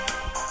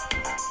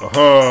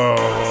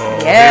Oh,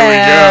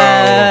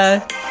 yeah. Here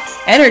we go.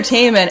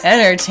 Entertainment,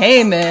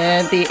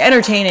 the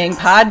entertaining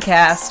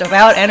podcast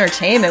about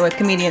entertainment with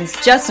comedians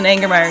Justin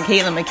Angermeyer and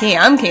Caitlin McKee.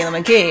 I'm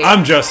Caitlin McKee.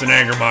 I'm Justin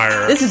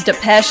Angermeyer. This is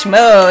Depeche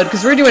Mode,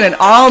 because we're doing an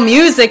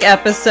all-music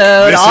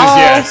episode.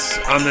 Yes,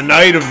 on the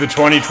night of the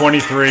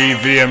 2023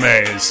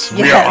 VMAs.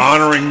 We are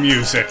honoring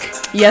music.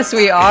 Yes,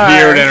 we are.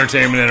 Here at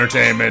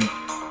Entertainment.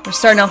 We're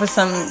starting off with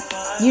some,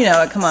 you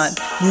know it, come on.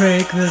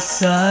 Break the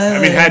silence.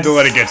 I mean, had to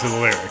let it get to the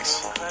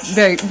lyrics.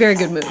 Very, very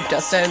good move,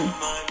 Justin.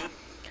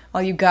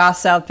 All you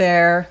goths out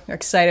there are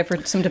excited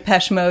for some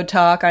Depeche Mode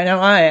talk. I know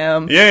I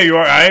am. Yeah, you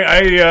are.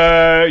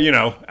 I you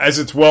know, as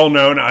it's well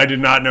known, I did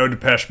not know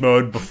Depeche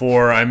Mode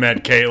before I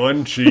met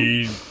Caitlin.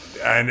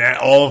 And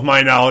all of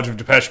my knowledge of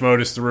Depeche Mode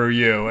is through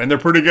you. And they're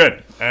pretty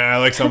good. I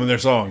like some of their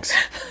songs.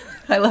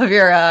 I love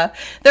your,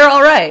 they're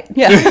all right.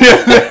 Yeah.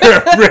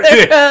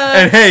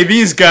 And hey,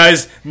 these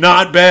guys,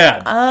 not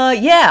bad.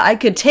 Yeah, I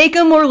could take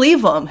them or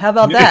leave them. How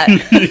about that?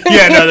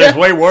 Yeah, no, there's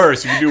way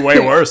worse. You can do way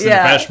worse than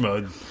Depeche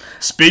Mode.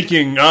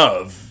 Speaking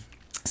of...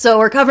 So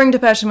we're covering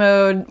Depeche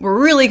Mode. We're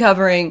really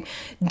covering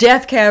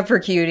Death Cab for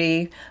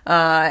Cutie.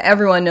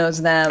 Everyone knows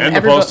them. And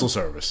the Postal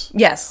Service.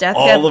 Yes, Death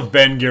Cab. Cab. All of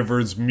Ben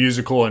Gibbard's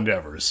musical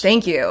endeavors.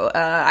 Thank you.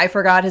 I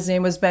forgot his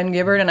name was Ben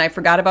Gibbard, and I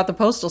forgot about the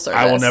Postal Service.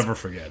 I will never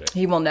forget it.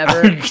 He will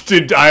never.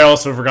 I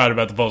also forgot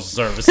about the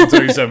Postal Service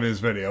until you sent me this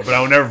video, but I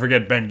will never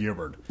forget Ben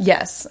Gibbard.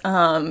 Yes.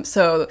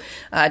 So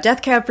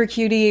Death Cab for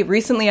Cutie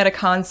recently at a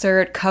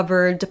concert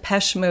covered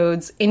Depeche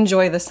Mode's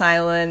Enjoy the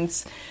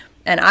Silence,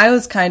 and I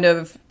was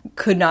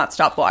could not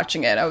stop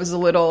watching it. I just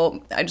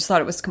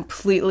thought it was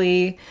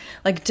completely,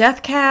 like,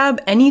 Death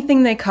Cab,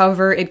 anything they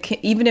cover,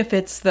 even if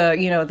it's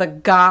the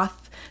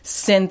goth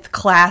synth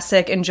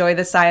classic Enjoy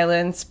the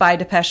Silence by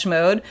Depeche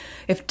Mode,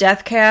 if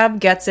Death Cab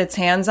gets its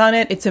hands on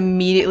it, it's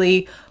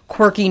immediately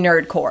quirky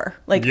nerdcore.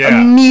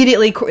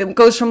 Immediately, it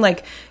goes from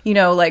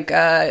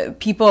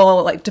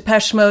people like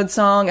Depeche Mode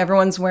song,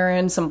 everyone's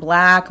wearing some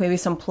black, maybe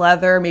some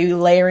pleather, maybe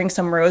layering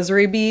some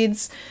rosary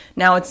beads.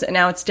 Now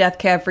it's Death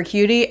Cab for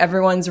Cutie.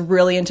 Everyone's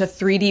really into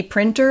 3D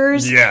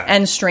printers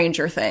and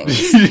Stranger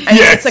Things. And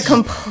it's a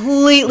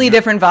completely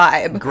different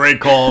vibe. Great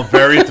call.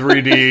 Very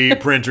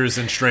 3D printers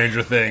and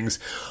Stranger Things.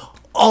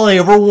 All I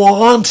ever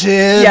wanted.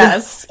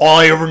 Yes. All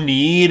I ever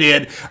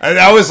needed. And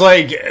I was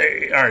like,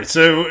 all right,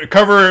 so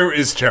cover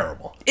is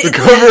terrible. The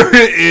cover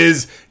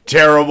is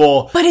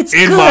terrible, but it's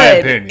in good. My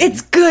opinion.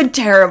 It's good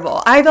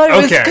terrible. I thought it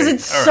was because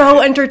it's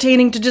so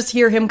entertaining to just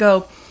hear him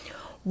go,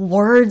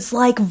 words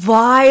like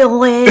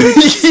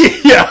violence.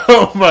 Yeah,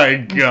 oh my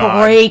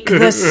God. Break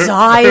the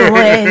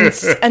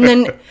silence. And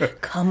then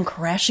come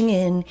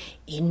crashing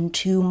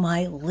into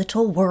my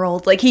little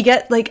world. I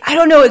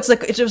don't know, it's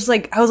just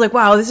I was like,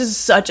 wow, this is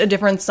such a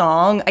different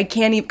song. I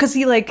can't even, because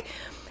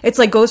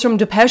it's goes from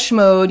Depeche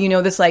Mode,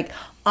 this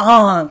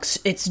angst,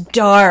 it's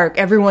dark,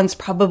 everyone's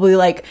probably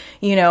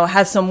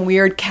has some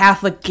weird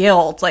Catholic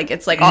guilt.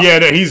 He's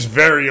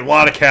a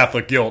lot of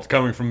Catholic guilt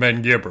coming from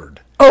Ben Gibbard.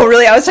 Oh,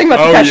 really? I was talking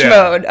about Depeche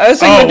Mode. I was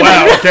talking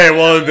about Depeche Mode. Okay.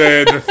 Well,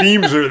 the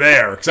themes are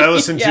there. Because I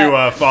listened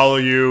to Follow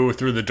You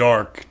Through the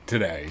Dark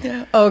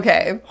today.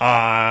 Okay.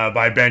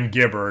 By Ben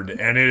Gibbard,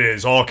 and it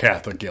is all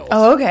Catholic guilt.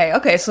 Oh, okay.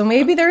 Okay, so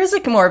maybe there is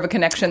more of a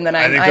connection than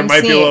I'm seeing. I think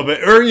there might be a little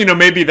bit. Or,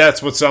 maybe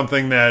that's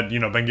something that,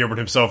 Ben Gibbard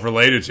himself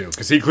related to.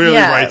 Because he clearly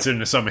writes it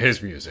into some of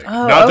his music.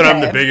 Oh, Not that I'm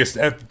the biggest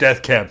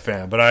Death Cab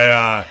fan,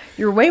 but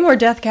You're way more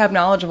Death Cab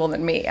knowledgeable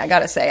than me, I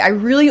gotta say. I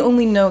really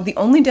only know the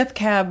only Death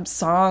Cab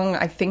song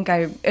I think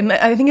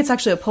it's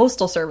actually a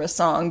Postal Service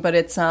song, but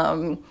it's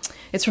from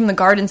the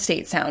Garden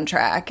State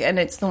soundtrack, and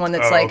it's the one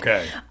that's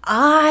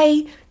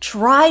I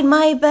tried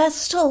my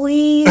best to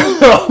leave.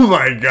 Oh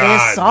my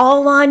God! It's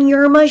all on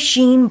your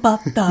machine. Yeah,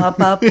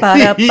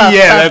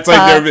 that's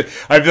I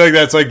feel like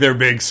that's their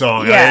big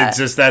song. Yeah. It's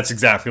just that's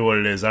exactly what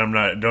it is. Don't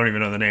even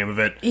know the name of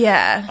it.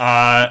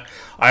 Yeah.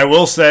 I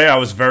will say I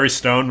was very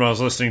stoned when I was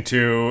listening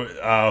to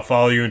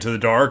Follow You Into the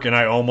Dark, and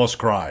I almost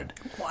cried.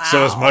 Wow.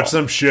 So as much as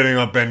I'm shitting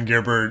on Ben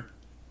Gibbard,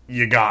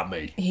 you got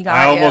me.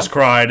 I almost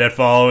cried at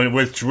Following,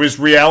 which was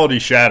reality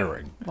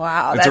shattering.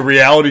 Wow. It's a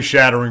reality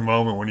shattering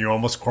moment when you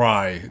almost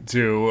cry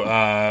to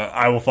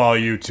I Will Follow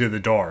You to the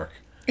Dark.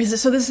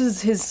 This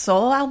is his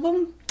solo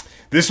album?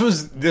 This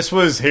was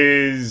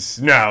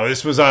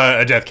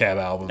a Death Cab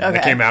album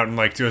that came out in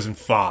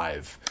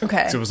 2005.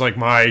 Okay. So it was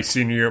my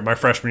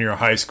freshman year of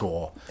high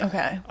school.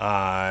 Okay.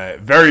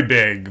 Very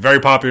big, very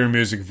popular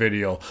music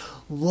video.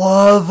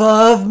 Love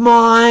of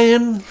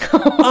mine,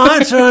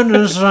 I turn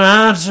to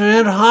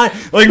sunset high.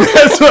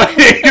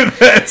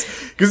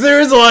 That's because there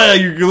is a lot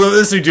you're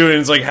listening to it,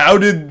 and it's how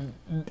did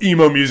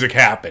emo music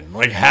happen?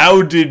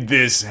 How did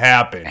this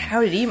happen?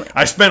 How did emo?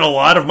 I spent a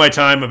lot of my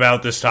time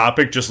about this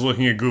topic just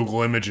looking at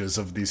Google images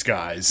of these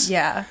guys.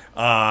 Yeah.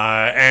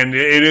 And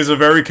it is a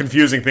very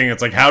confusing thing.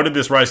 It's like, how did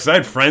this rise? Because I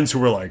had friends who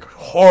were like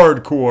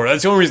hardcore.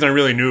 That's the only reason I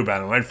really knew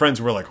about them. I had friends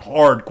who were like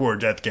hardcore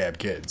Death Cab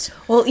kids.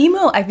 Well,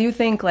 emo, I do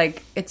think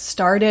like it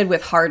started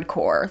with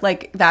hardcore.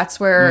 Like that's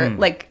where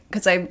like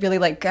because I really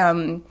like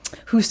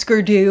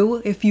Husker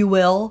Du, if you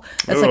will.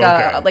 It's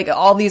like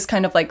all these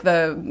kind of like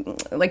the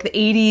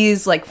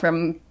 80s, like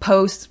from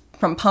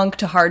punk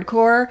to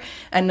hardcore,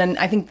 and then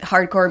I think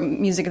hardcore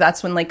music,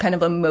 that's when like kind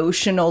of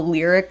emotional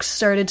lyrics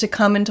started to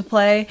come into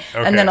play.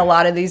 And then a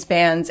lot of these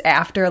bands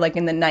after, like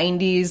in the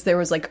 90s, there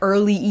was like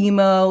early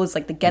emo, it was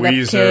like the Get Up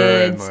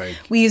Kids,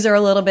 Weezer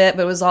a little bit,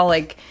 but it was all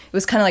like, it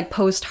was kind of like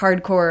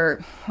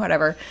post-hardcore,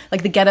 whatever.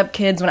 Like the Get Up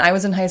Kids, when I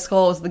was in high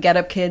school, it was the Get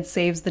Up Kids,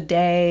 Saves the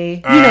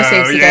Day.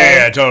 Saves the Day.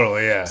 Yeah,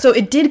 totally, yeah. So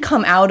it did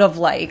come out of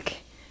like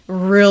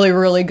really,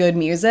 really good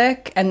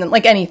music, and then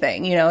like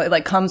anything, it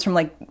like comes from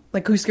like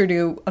Husker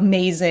Du,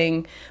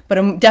 amazing, but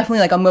definitely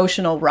like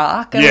emotional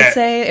rock, I would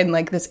say, in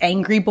like this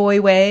angry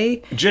boy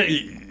way.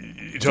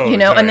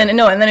 Totally, and then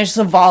it just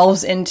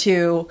evolves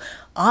into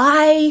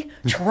I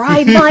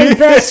tried my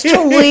best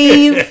to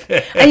leave.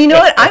 And you know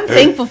what? I'm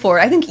thankful for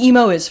it. I think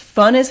emo is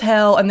fun as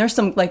hell, and there's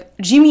some like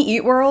Jimmy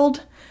Eat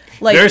World.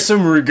 Like, there's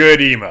some good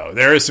emo.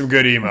 There is some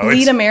good emo.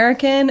 Bleed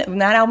American, when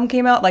that album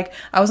came out, like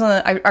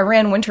I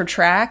ran winter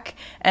track,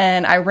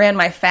 and I ran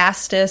my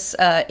fastest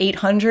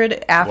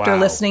 800 after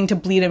listening to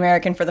Bleed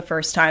American for the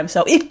first time.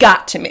 So it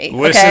got to me.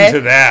 Listen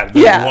to that.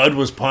 The blood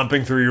was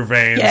pumping through your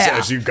veins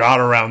as you got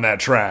around that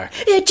track.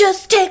 It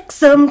just takes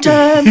some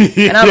time,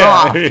 and I'm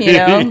off.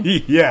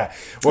 Yeah.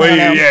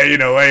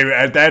 Well,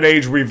 at that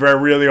age, we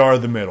really are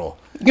the middle.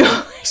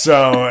 So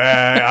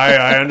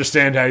I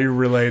understand how you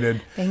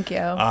related. Thank you.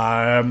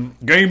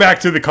 Getting back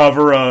to the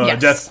cover of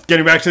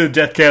getting back to the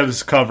Death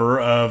Cab's cover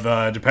of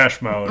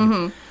Depeche Mode.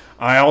 Mm-hmm.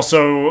 I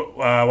also,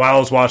 while I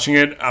was watching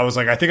it, I was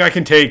like, I think I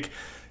can take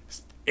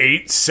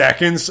 8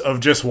 seconds of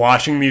just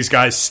watching these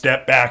guys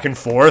step back and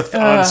forth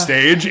on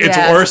stage. It's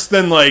worse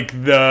than like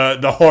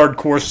the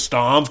hardcore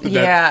stomp,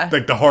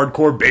 like the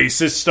hardcore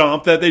bassist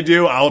stomp that they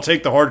do. I'll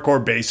take the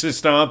hardcore bassist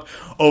stomp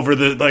over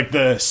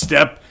the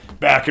step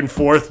back and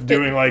forth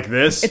doing like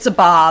this. It's a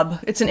bob.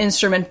 It's an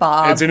instrument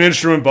bob. It's an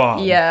instrument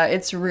bob. Yeah,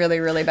 it's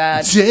really, really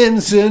bad.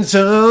 Vincent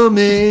on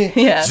me.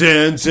 Yeah.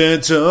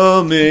 Vincent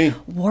on me.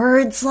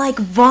 Words like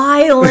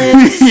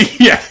violence.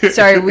 Yeah.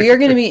 Sorry, we are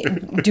going to be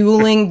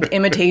dueling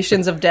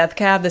imitations of Death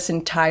Cab this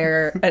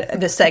entire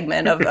this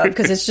segment of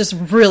because it's just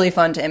really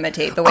fun to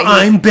imitate the way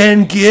I'm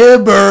Ben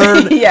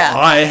Gibbard. Yeah.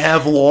 I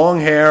have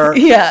long hair.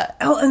 Yeah.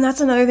 Oh, and that's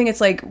another thing.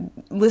 It's like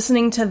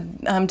listening to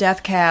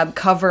Death Cab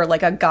cover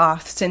like a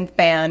goth synth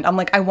band. I'm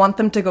like, I want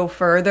them to go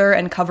further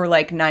and cover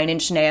like 9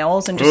 Inch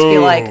Nails and just be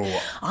like,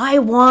 I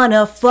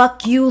wanna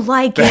fuck you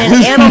like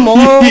an animal.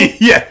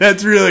 Yeah,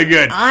 that's really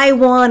good. I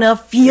wanna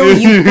feel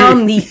you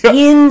from the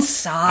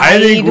inside. I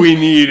think we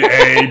need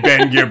a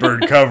Ben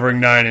Gibbard covering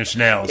 9 Inch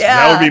Nails. Yeah.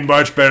 That would be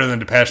much better than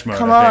Depeche Mode.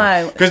 Come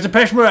on. Because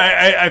Depeche Mode,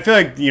 I feel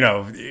like,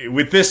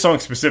 with this song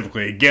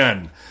specifically,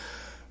 again,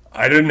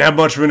 I didn't have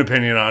much of an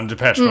opinion on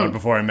Depeche Mode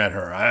before I met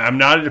her. I'm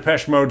not a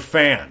Depeche Mode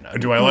fan.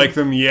 Do I like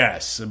them?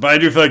 Yes. But I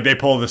do feel like they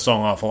pull this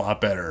song off a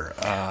lot better.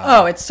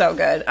 It's so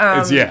good.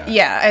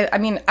 I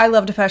mean, I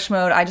love Depeche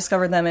Mode. I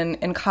discovered them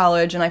in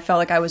college, and I felt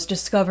like I was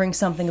discovering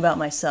something about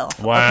myself.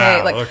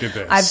 Wow, look at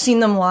this. I've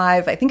seen them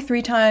live, I think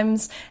 3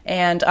 times,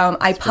 and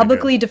I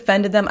publicly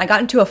defended them. I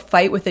got into a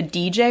fight with a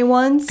DJ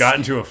once. The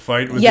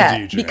DJ?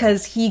 Yeah,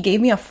 because he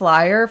gave me a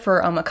flyer for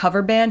a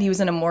cover band. He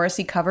was in a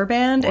Morrissey cover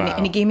band,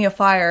 and he gave me a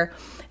flyer.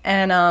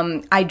 And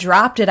I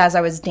dropped it as I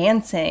was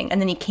dancing,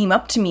 and then he came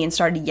up to me and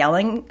started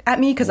yelling at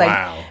me because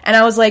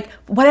I was like,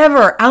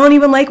 whatever, I don't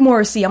even like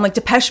Morrissey. I'm like,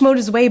 Depeche Mode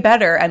is way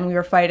better, and we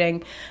were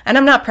fighting. And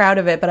I'm not proud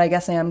of it, but I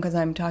guess I am because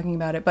I'm talking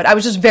about it. But I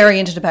was just very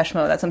into Depeche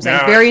Mode. That's what I'm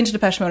saying. Very into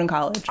Depeche Mode in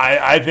college.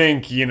 I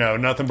think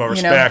nothing but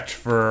respect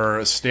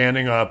for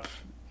standing up,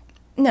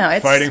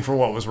 fighting for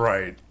what was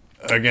right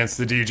against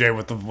the DJ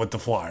with the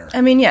flyer.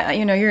 I mean, you're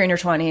in your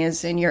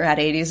 20s and you're at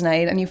 80s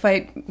night and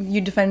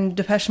you defend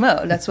Depeche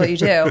Mode. That's what you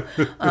do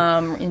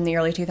in the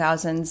early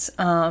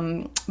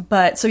 2000s.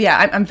 But so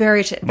I'm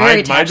very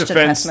attached to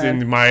Depeche Mode.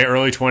 In my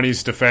early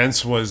 20s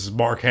defense was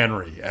Mark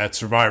Henry at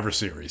Survivor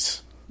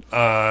Series.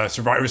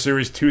 Survivor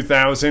Series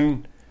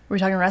 2000. We're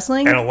talking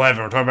wrestling? And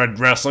 11. We're talking about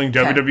wrestling.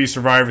 Okay. WWE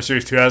Survivor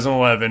Series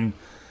 2011.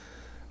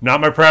 Not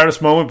my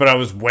proudest moment, but I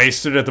was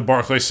wasted at the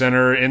Barclays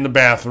Center in the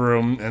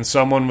bathroom, and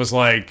someone was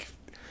like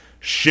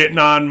shitting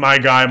on my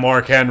guy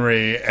Mark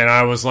Henry, and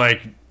I was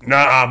like,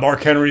 nah,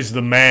 Mark Henry's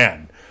the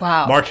man.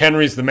 Wow. Mark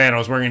Henry's the man. I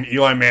was wearing an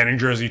Eli Manning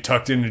jersey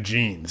tucked into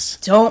jeans.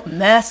 Don't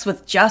mess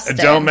with Justin.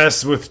 Don't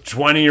mess with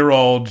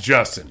 20-year-old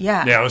Justin.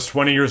 Yeah. Yeah, I was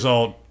 20 years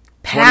old.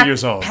 20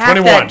 years old.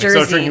 21. So I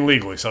was drinking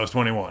legally, so I was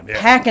 21.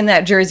 Yeah. Packing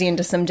that jersey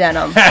into some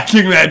denim.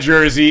 Packing that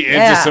jersey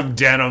into some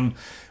denim.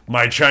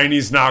 My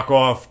Chinese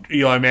knockoff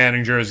Eli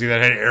Manning jersey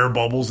that had air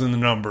bubbles in the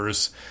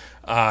numbers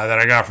that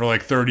I got for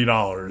like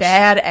 $30.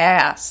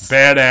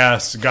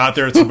 Badass. Got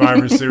there at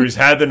Survivor Series.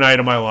 Had the night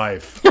of my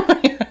life.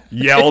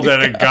 yelled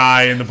at a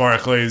guy in the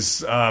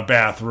Barclays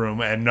bathroom,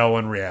 and no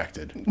one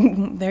reacted.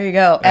 There you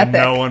go. And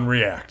Epic. no one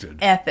reacted.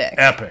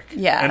 Epic.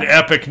 Yeah. An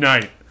epic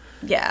night.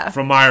 Yeah.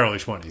 From my early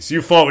 20s.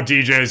 You fought with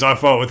DJs, I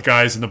fought with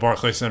guys in the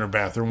Barclays Center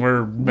bathroom.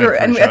 I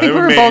think we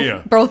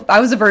were both, I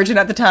was a virgin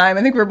at the time.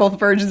 I think we were both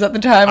virgins at the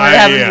time. We were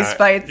having these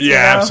fights.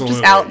 Yeah, absolutely.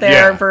 Just out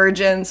there,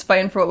 virgins,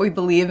 fighting for what we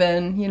believe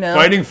in,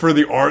 Fighting for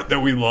the art that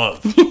we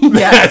love.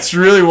 That's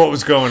really what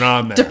was going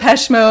on there.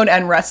 Depeche Mode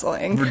and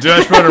wrestling.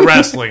 Depeche Mode and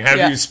wrestling.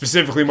 Have you,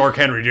 specifically Mark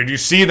Henry, did you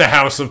see the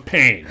House of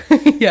Pain?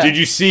 Did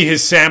you see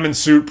his salmon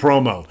suit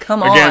promo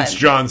against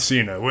John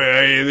Cena?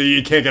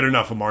 You can't get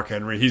enough of Mark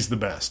Henry. He's the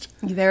best.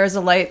 There is a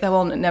light that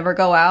will never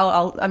go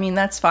out.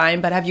 That's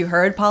fine, but have you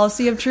heard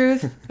Policy of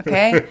Truth?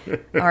 Okay?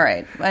 All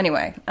right.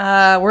 Anyway,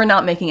 we're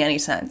not making any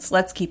sense.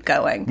 Let's keep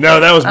going.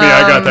 No, that was me.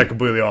 I got that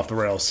completely off the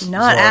rails.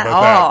 Not at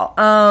all.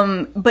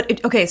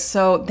 Okay,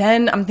 so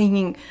then I'm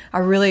thinking, I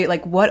really,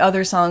 what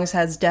other songs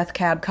has Death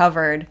Cab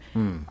covered?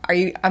 I'm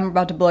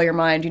about to blow your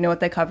mind. Do you know what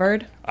they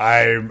covered?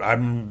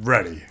 I'm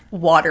ready.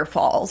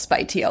 Waterfalls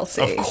by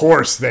TLC. Of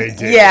course they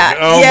did. Yeah.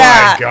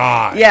 My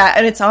God. Yeah,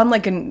 and it's on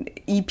an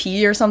EP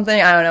or something.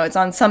 I don't know. It's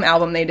on some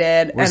album they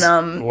did.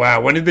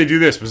 Wow, when did they do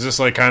this? Was this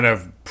kind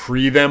of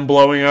pre them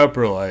blowing up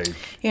or like?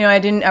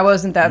 I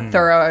wasn't that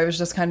thorough. I was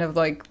just kind of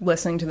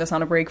listening to this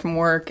on a break from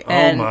work.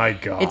 And oh my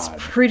God. It's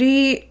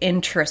pretty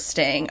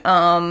interesting.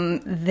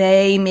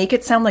 They make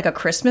it sound like a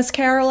Christmas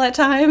carol at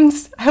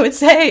times, I would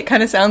say. It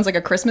kind of sounds like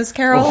a Christmas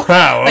carol.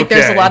 Wow, okay.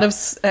 There's a lot of,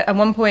 at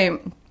one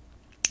point,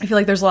 I feel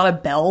like there's a lot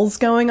of bells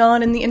going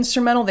on in the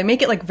instrumental. They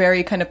make it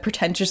very kind of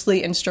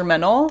pretentiously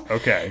instrumental.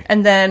 Okay.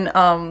 And then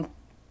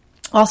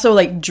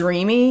also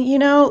dreamy,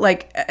 because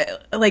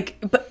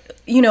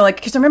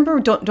I remember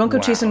Don't Go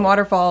Chasing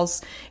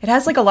Waterfalls. It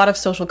has a lot of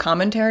social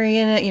commentary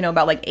in it,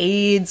 about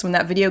AIDS. When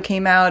that video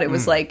came out, it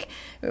was I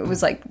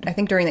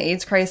think during the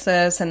AIDS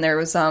crisis, and there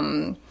was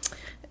Don't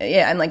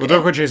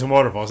Go Chasing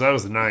Waterfalls. That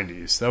was the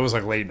 90s. That was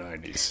late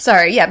 90s.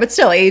 Sorry, yeah, but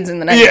still AIDS in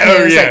the 90s.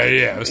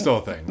 It was still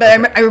a thing.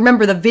 But I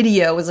remember the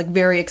video was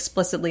very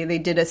explicitly, they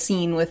did a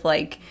scene with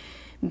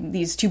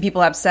these two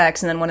people have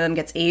sex and then one of them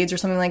gets AIDS or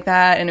something like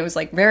that, and it was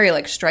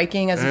very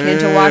striking as a kid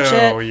to watch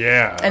it. Oh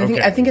yeah. And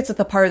I think it's at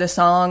the part of the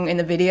song in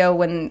the video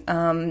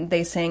when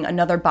they sing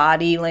 "Another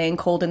Body Laying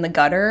Cold in the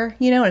Gutter,"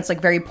 and it's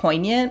very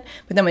poignant.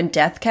 But then when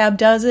Death Cab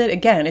does it,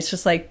 again, it's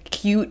just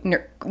cute,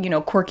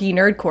 quirky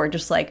nerdcore,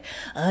 just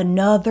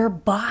 "Another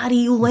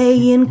body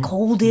laying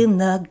cold in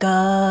the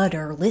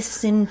gutter,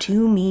 listen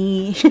to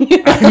me."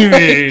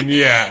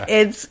 Yeah.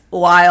 It's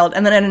wild.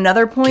 And then at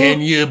another point,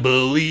 can you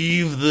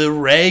believe the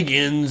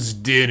Reagans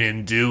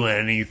didn't do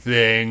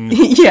anything?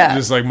 Yeah.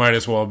 Just might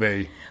as well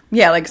be.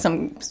 Yeah,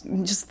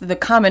 just the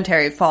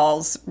commentary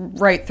falls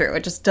right through.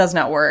 It just does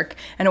not work.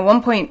 And at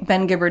one point,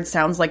 Ben Gibbard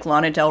sounds like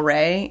Lana Del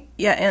Rey.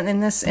 Yeah, and in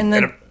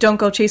the Don't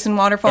Go Chasing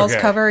Waterfalls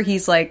cover,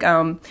 he's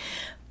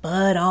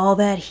but all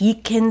that he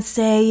can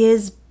say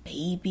is,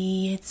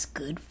 baby, it's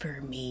good for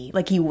me.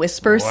 He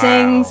whisper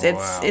sings.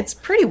 It's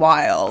pretty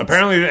wild.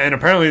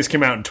 Apparently this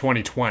came out in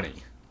 2020.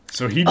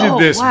 So he did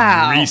this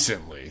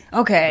recently.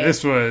 Okay.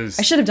 This was...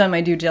 I should have done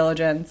my due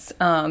diligence.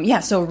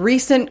 So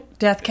recent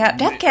Death Cab,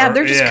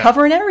 they're just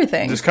covering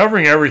everything. Just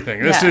covering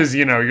everything. This is,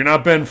 you're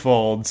not Ben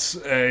Folds.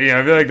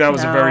 I feel like that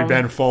was a very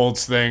Ben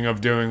Folds thing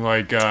of doing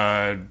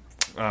God,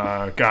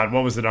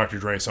 what was the Dr.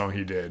 Dre song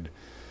he did?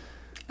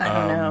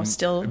 I don't know.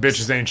 Still...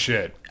 Bitches Ain't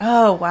Shit.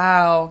 Oh,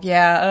 wow.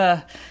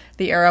 Yeah.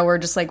 The era where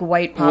just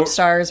white pop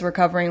stars were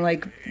covering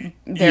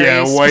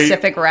very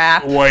specific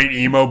rap. White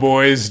emo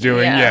boys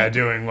doing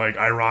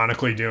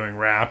ironically doing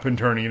rap and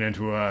turning it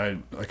into a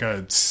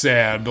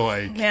sad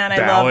ballad.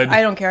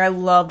 I don't care. I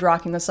loved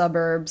Rocking the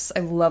Suburbs. I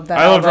love that.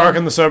 I loved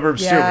Rocking the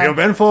Suburbs too.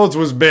 Ben Folds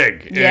was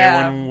big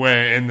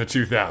in the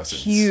 2000s.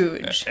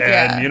 Huge.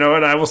 And you know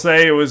what? I will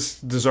say it was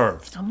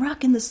deserved. I'm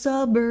rocking the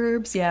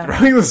suburbs. Yeah.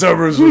 Rocking the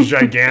Suburbs was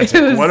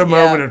gigantic. What a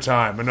moment of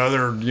time.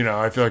 Another,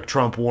 I feel like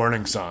Trump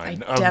warning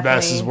sign of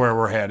this is where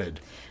we're headed.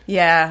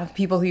 Yeah,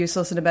 people who used to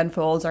listen to Ben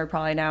Folds are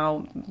probably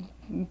now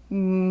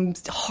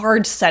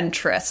hard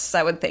centrists,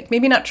 I would think.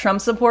 Maybe not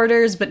Trump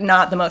supporters, but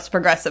not the most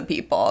progressive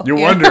people. You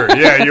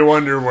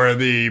wonder where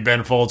the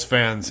Ben Folds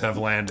fans have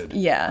landed.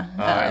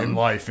 Yeah. In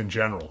life in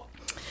general.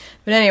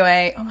 But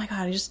anyway, oh my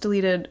God, I just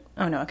deleted...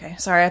 Oh, no, okay.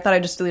 Sorry, I thought I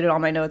just deleted all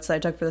my notes that I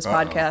took for this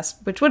podcast,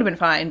 which would have been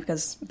fine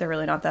because they're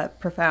really not that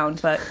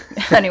profound. But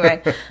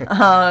anyway,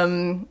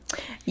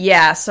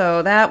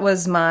 so that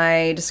was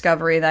my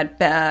discovery that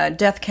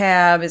Death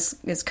Cab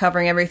is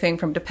covering everything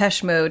from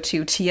Depeche Mode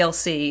to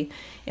TLC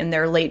in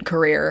their late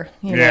career.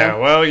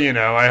 Well,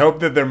 I hope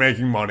that they're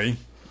making money.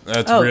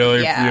 That's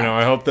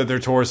I hope that their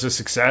tour is a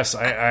success.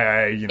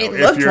 It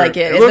looked like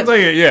it. It looked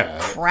like it, yeah.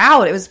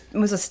 Crowd. It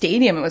was a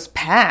stadium. It was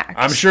packed.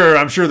 I'm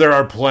sure there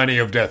are plenty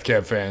of Death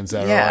Cab fans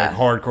that are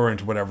hardcore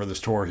into whatever this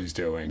tour he's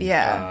doing.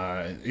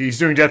 Yeah. He's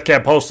doing Death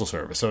Cab Postal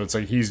Service, so it's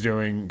he's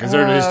doing, because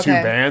there is two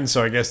bands,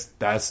 so I guess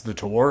that's the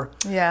tour.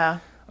 Yeah.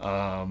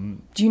 Do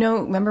you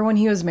remember when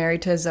he was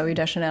married to Zooey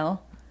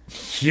Deschanel?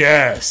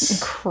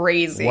 Yes.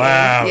 Crazy.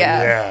 Wow.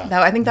 Yeah.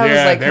 I think that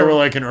was like they were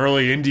like an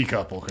early indie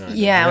couple kind of.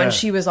 Yeah, when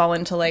she was all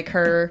into like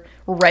her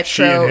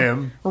She and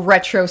him.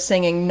 retro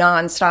singing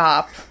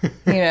nonstop.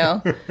 You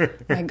know,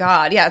 my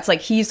God, yeah, it's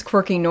like he's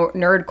quirky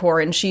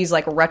nerdcore and she's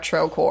like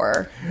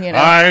retrocore. You know,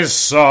 I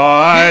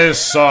saw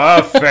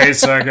a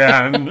face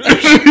again.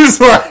 She's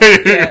like,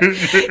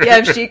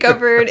 if she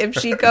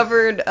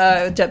covered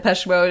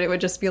Depeche Mode, it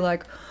would just be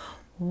like.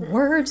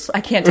 Words,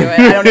 I can't do it.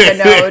 I don't even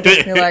know. It would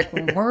just be like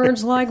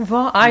words like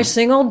I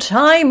sing old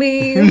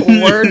timey.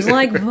 Words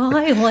like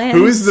violence.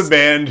 Who's the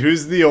band?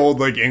 Who's the old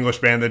like English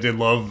band that did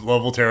Love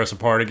Will Tear Us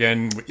Apart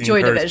again?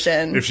 Joy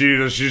Division. If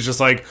she's just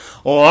like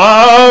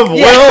Love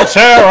will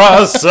tear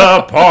us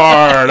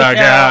apart again.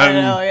 Yeah, I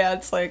know. Yeah,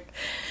 it's like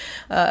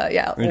You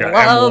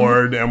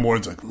got M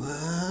Ward's like.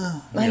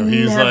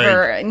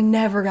 I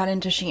never got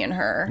into She and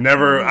Her.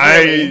 Never.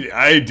 Really.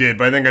 I did,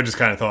 but I think I just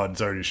kind of thought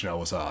Zooey Chanel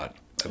was hot.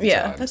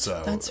 Yeah,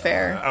 that's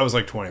fair. I was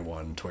like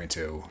 21,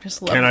 22.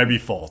 Just love Can I be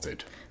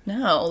faulted?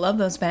 No, love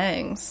those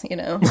bangs, you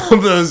know.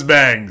 Love those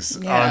bangs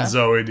on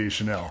Zooey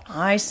Deschanel.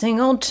 I sing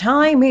old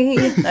timey.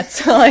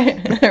 That's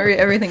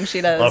everything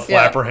she does. Love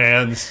flap her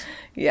hands.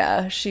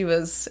 Yeah, she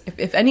was.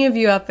 If any of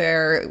you out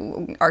there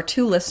are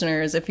two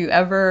listeners, if you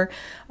ever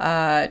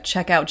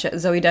check out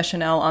Zooey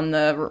Deschanel on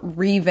the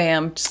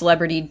revamped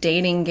celebrity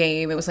dating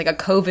game, it was like a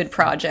COVID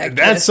project.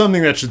 That's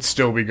something that should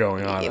still be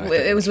going on.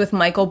 It was with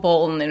Michael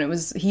Bolton, and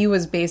he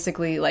was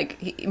basically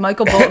like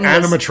Michael Bolton.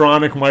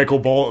 Animatronic Michael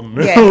Bolton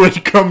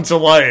would come to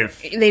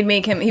life. They'd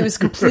make him. He was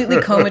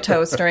completely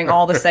comatose during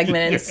all the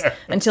segments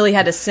until he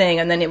had to sing,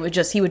 and then he would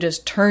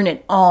just turn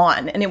it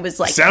on, and it was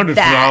like sounded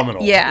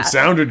phenomenal. Yeah, it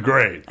sounded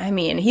great. I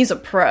mean, he's a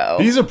pro.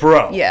 He's a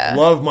pro. Yeah,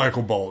 love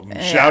Michael Bolton.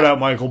 Shout out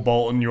Michael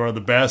Bolton. You are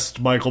the best,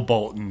 Michael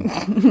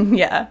Bolton.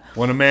 Yeah.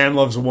 When a man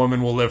loves a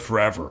woman, will live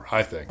forever.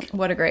 I think.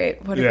 What a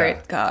great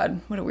God.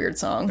 What a weird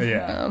song.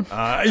 Yeah.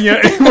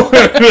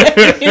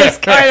 It's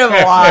kind of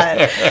a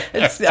lot.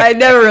 I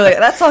never really.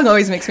 That song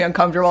always makes me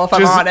uncomfortable. If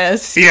I'm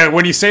honest. Yeah.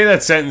 When you say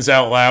that sentence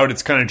out loud,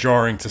 it's kind of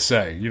jarring to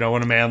say. You know,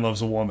 when a man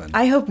loves a woman.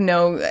 I hope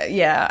no.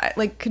 Yeah.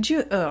 Like, could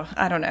you?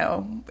 I don't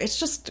know. It's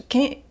just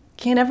can't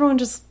everyone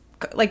just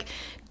like.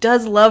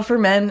 Does love for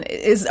men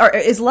is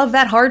love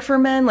that hard for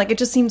men? Like, it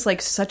just seems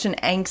like such an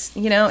angst,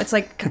 you know? It's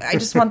like I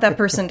just want that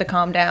person to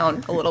calm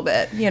down a little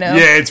bit, you know?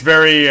 Yeah, it's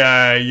very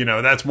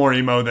that's more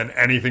emo than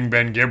anything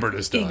Ben Gibbard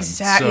has done.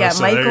 Exactly.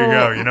 So Michael, there you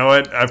go. You know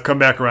what? I've come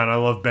back around. I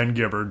love Ben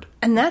Gibbard.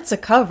 And that's a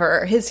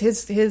cover. His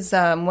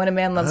When a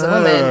Man Loves a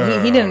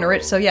Woman. He didn't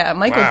write. So yeah,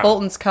 Michael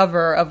Bolton's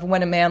cover of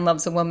When a Man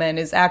Loves a Woman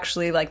is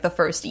actually like the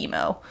first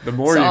emo. The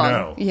more song. you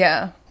know.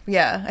 Yeah.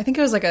 Yeah, I think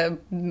it was like a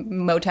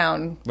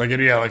Motown. Like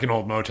an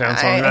old Motown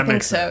song. I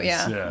think so.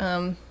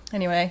 Yeah.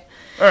 Anyway.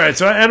 All right,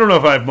 so I don't know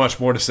if I have much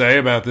more to say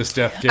about this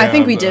Death Cab. I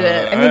think we did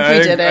it.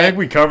 I think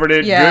we covered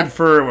it. Yeah.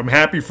 I'm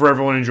happy for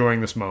everyone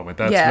enjoying this moment.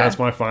 That's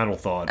my final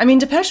thought. I mean,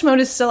 Depeche Mode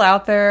is still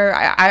out there.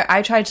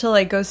 I tried to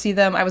like go see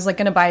them. I was like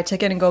going to buy a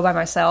ticket and go by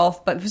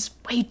myself, but it was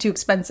way too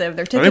expensive.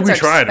 Their tickets are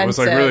expensive. It was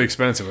like really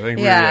expensive. I think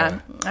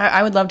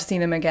I would love to see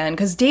them again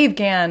because Dave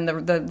Gann,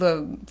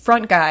 the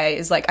front guy,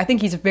 is like I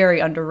think he's very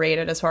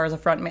underrated as far as a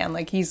front man.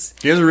 Like he has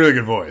a really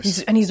good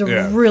voice, he's a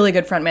really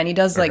good front man. He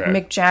does like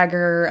Mick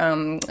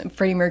Jagger,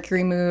 Freddie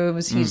Mercury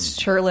moves. He's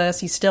shirtless.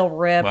 He's still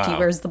ripped. Wow.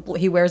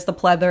 He wears the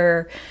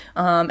pleather.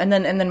 And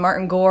then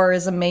Martin Gore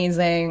is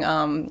amazing.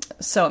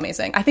 So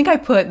amazing. I think I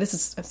put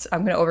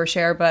I'm going to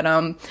overshare, but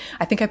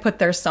I think I put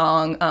their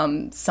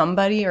song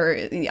 "Somebody"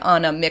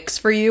 on a mix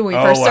for you when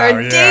we first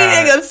started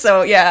dating.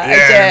 So I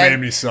did. It made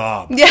me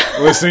sob. Yeah,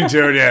 listening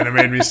to it, it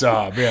made me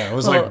sob. Yeah, it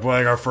was like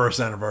our first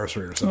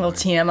anniversary or something. A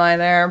little TMI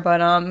there,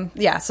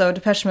 but so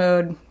Depeche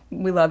Mode,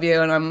 we love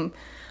you, and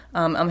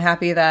I'm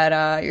happy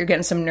that you're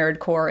getting some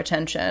nerdcore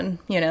attention.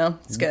 You know,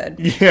 it's good.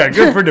 Yeah,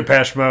 good for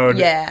Depeche Mode.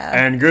 Yeah,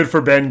 and good for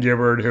Ben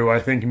Gibbard, who I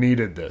think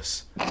needed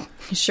this.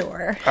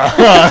 Sure.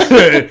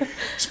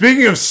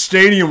 Speaking of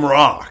Stadium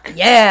Rock.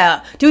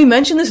 Yeah. Do we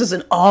mention this was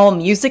an all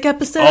music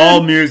episode?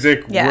 All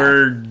music. Yeah.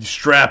 We're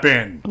strap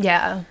in.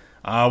 Yeah.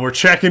 We're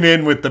checking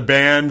in with the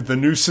band, the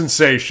new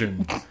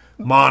sensation,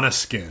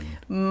 Måneskin.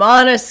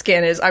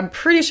 Måneskin is, I'm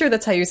pretty sure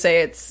that's how you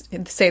say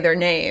their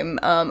name.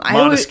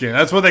 Måneskin.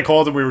 That's what they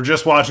called it. We were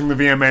just watching the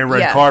VMA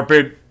red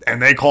carpet,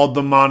 and they called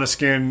them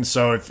Måneskin.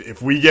 So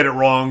if we get it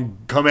wrong,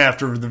 come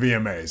after the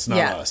VMAs, not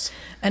us.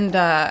 And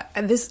I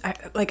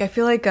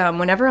feel like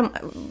whenever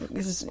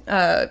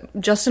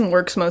Justin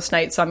works most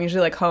nights, so I'm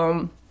usually like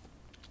home.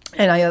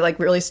 And I like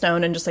really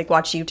stoned and just like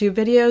watch YouTube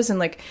videos, and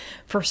like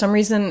for some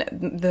reason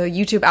the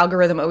YouTube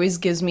algorithm always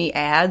gives me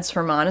ads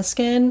for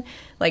Måneskin,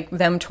 like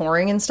them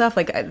touring and stuff.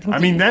 Like I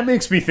mean that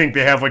makes me think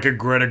they have like a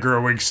Greta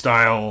Gerwig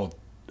style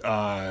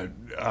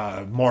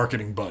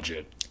marketing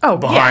budget. Oh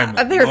behind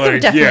them. They're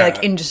definitely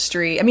like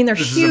industry. I mean they're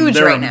huge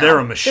right now. They're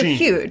a machine. They're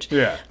huge.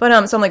 Yeah.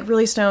 But so I'm like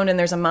really stoned, and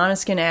there's a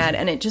Måneskin ad,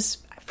 and it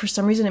just for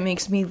some reason it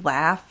makes me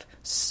laugh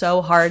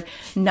so hard.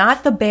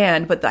 Not the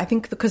band, but I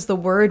think because the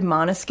word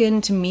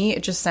Måneskin to me,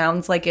 it just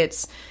sounds like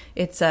it's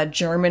it's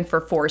German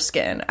for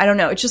foreskin. I don't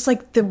know. It's just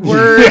like the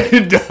word.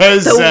 It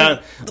does.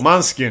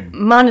 Måneskin.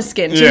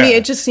 Måneskin. To me,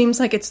 it just seems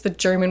like it's the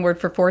German word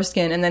for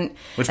foreskin, and then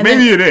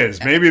maybe it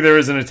is. Maybe there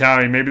is an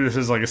Italian. Maybe this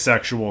is like a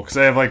sexual, because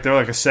they're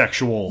like a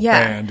sexual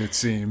band. It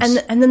seems.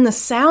 And then the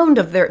sound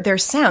of their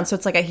sound. So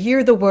it's like I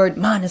hear the word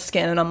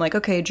Måneskin, and I'm like,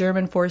 okay,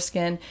 German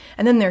foreskin.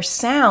 And then their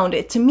sound.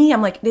 To me,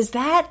 I'm like, is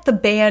that the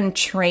band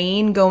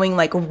Train going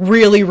like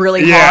really,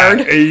 really hard?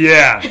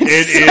 Yeah,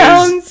 it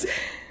sounds.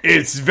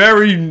 It's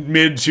very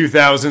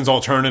mid-2000s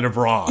alternative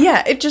rock.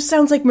 Yeah, it just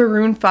sounds like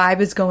Maroon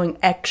 5 is going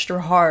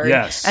extra hard.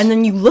 Yes. And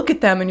then you look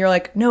at them and you're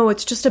like, no,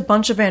 it's just a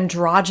bunch of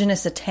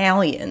androgynous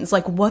Italians.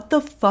 Like, what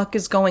the fuck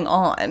is going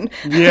on?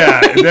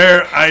 Yeah,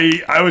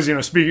 I was,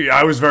 speaking,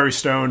 I was very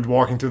stoned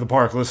walking through the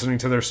park listening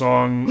to their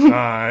song,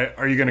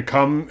 Are You Gonna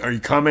Come? Are You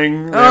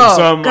Coming? God,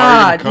 Are You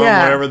Gonna Come?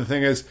 yeah. Whatever the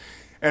thing is.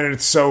 And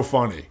it's so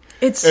funny.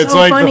 It's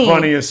like funny. the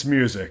funniest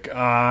music.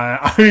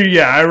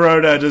 I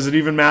wrote, does it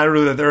even matter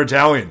that they're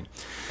Italian?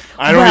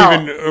 I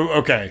don't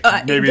okay,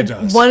 maybe it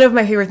does. One of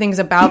my favorite things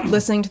about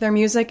listening to their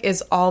music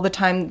is all the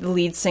time the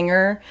lead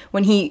singer,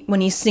 when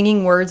he's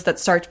singing words that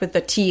starts with a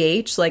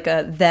TH, like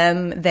a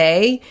them,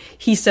 they,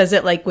 he says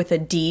it like with a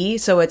D,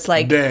 so it's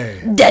like,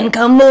 Day. Then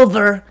come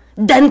over.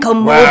 Then come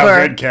over.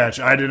 Wow, good catch.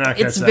 I did not catch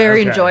that. It's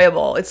very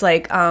enjoyable. It's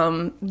like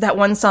that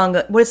one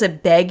song, what is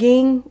it,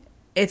 Begging?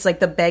 It's like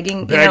the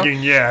begging.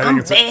 Yeah.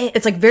 I think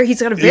it's like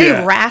he's got a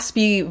very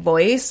raspy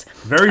voice.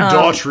 Very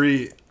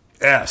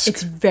Daughtry-esque.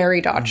 It's very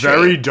Daughtry.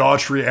 Very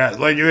Daughtry-esque.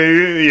 Like,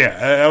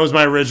 that was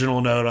my original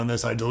note on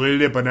this. I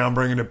deleted it, but now I'm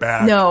bringing it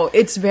back. No,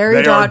 it's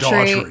very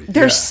Daughtry.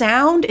 Their yeah.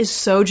 sound is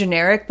so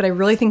generic, but I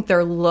really think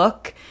their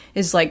look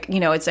is like,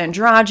 it's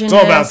androgynous.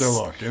 It's all about their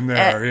look.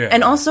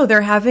 And also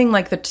they're having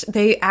like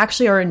they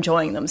actually are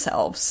enjoying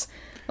themselves.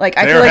 Like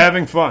I they're feel like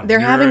having fun. They're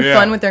having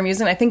fun with their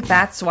music. I think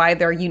that's why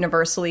they're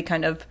universally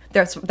kind of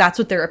that's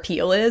what their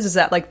appeal is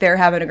that like they're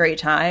having a great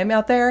time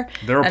out there.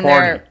 They're a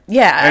party.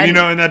 And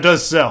and that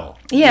does sell.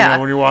 Yeah.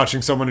 When you're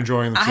watching someone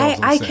enjoying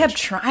themselves. I kept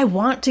trying. I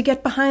want to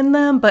get behind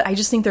them, but I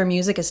just think their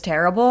music is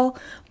terrible.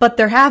 But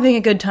they're having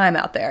a good time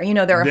out there.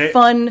 They're a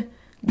fun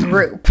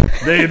group.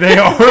 They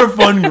are a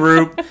fun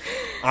group.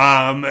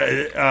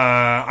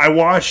 I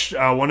watched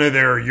one of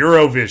their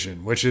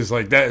Eurovision, which is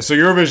like that. So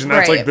Eurovision,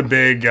 that's like the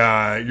big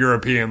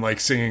European like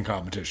singing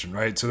competition,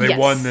 right? So they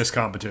won this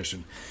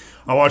competition.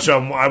 I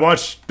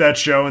watched that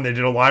show, and they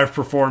did a live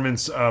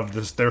performance of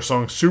their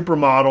song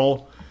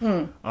 "Supermodel."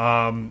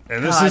 And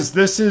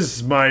this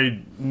is my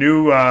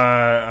new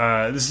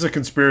this is a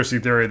conspiracy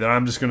theory that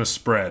I'm just going to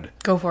spread.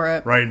 Go for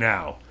it right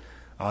now.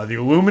 The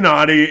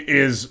Illuminati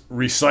is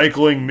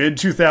recycling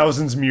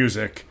mid-2000s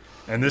music.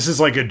 And this is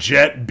like a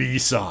Jet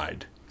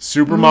B-side.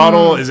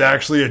 Supermodel is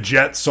actually a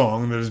Jet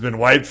song that has been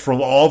wiped from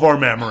all of our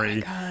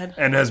memory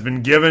and has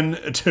been given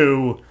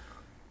to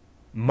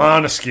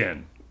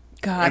Måneskin.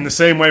 God. In the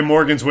same way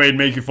Morgan's Way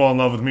Make You Fall in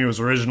Love With Me was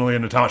originally a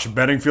Natasha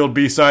Bedingfield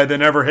B-side that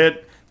never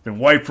hit. It's been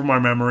wiped from our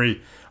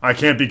memory. I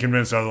can't be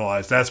convinced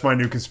otherwise. That's my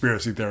new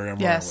conspiracy theory I'm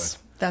running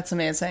with. That's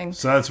amazing.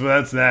 So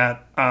that's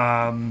that.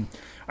 I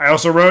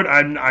also wrote,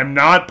 I'm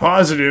not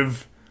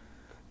positive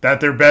that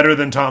they're better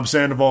than Tom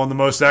Sandoval and the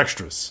Most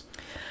Extras.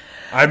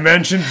 I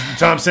mentioned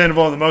Tom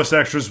Sandoval and the Most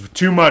Extras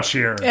too much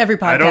here. Every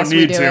podcast I don't need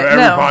we do to. it.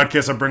 Every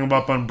podcast I bring them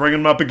up on, bring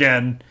them up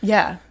again.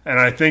 Yeah. And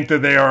I think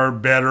that they are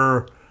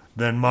better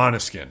than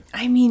Måneskin.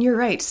 I mean, you're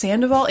right.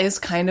 Sandoval is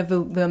kind of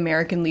the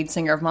American lead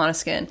singer of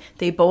Måneskin.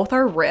 They both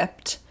are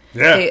ripped.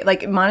 Yeah.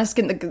 Like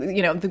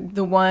Måneskin,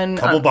 the one...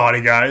 Couple body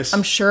guys.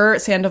 I'm sure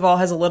Sandoval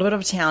has a little bit of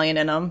Italian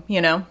in him,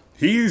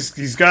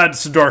 He's got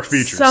some dark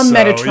features. Some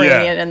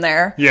Mediterranean in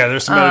there. Yeah,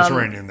 there's some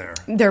Mediterranean there.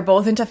 They're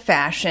both into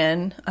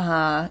fashion,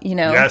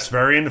 Yes,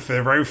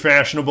 very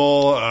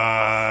fashionable.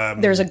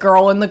 There's a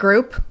girl in the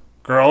group.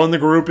 Girl in the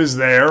group is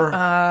there.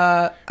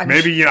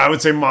 Maybe, I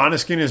would say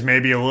Måneskin is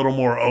maybe a little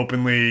more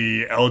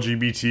openly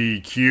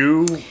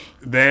LGBTQ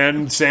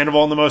than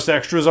Sandoval and the Most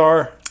Extras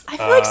are. I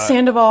feel like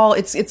Sandoval,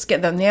 it's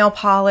get the nail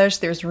polish.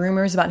 There's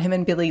rumors about him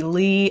and Billy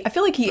Lee. I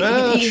feel like he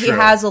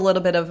has a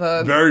little bit of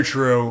a... Very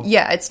true.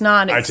 Yeah, it's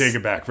not... I take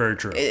it back. Very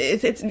true.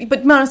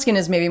 But Måneskin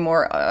is maybe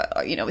more,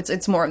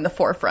 it's more in the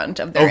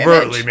forefront of their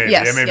overtly, image. Maybe.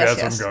 Yes, yeah, maybe yes,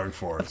 that's what I'm going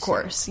for. Of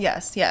course,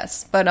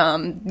 yes. But,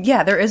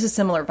 there is a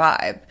similar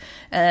vibe.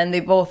 And they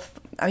both...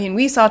 I mean,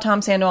 we saw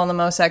Tom Sandoval on the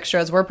Most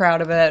Extras. We're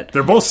proud of it.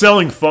 They're both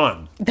selling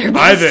fun.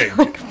 I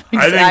think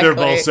they're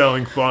both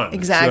selling fun.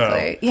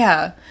 Exactly. So.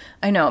 Yeah.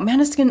 I know.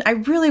 Måneskin, I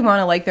really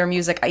want to like their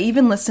music. I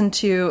even listened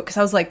to, because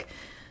I was like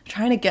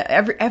trying to get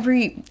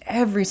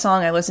every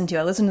song I listened to.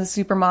 I listened to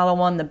the Supermodel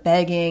one, the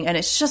Begging, and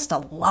it's just a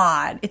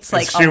lot. It's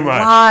like a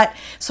lot.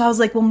 So I was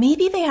like, well,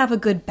 maybe they have a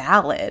good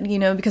ballad,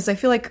 because I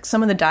feel like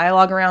some of the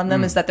dialogue around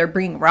them is that they're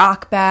bringing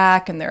rock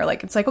back, and they're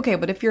like, it's like, okay,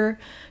 but if you're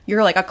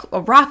like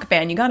a rock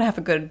band, you got to have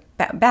a good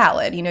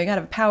ballad. You got to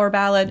have a power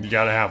ballad. You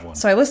got to have one.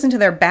 So I listened to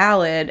their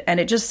ballad, and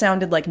it just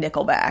sounded like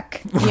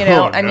Nickelback.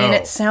 I mean,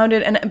 it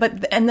sounded,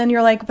 and then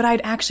you're like, but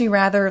I'd actually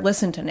rather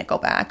listen to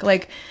Nickelback.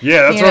 Like,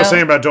 yeah, that's what I was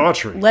saying about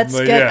Daughtry. Let's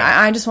get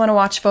Yeah. I just want to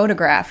watch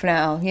Photograph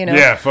now, you know?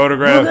 Yeah,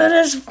 Photograph. Look at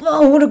this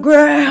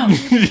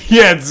photograph.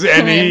 Yeah,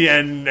 and he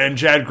and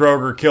Chad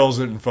Kroeger kills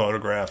it in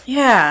Photograph.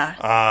 Yeah.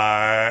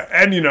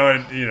 And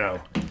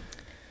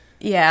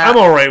Yeah. I'm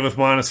all right with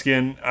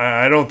Måneskin.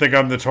 I don't think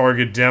I'm the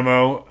target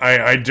demo.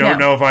 I don't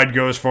know if I'd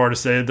go as far to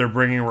say that they're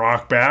bringing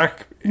rock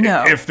back.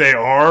 No. If they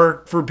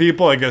are for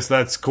people, I guess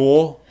that's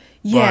cool.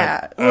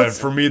 Yeah. But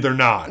for me, they're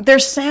not. Their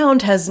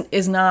sound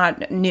is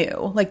not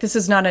new. Like, this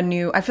is not a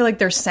new... I feel like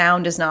their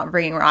sound is not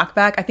bringing rock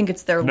back. I think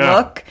it's their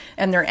look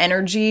and their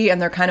energy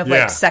and their kind of,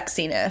 like,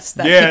 sexiness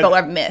that people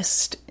have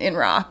missed in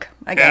rock,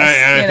 I guess.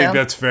 And I think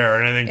that's fair.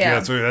 And I think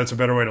that's a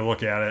better way to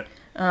look at it.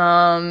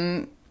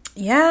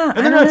 Yeah.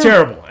 And they're not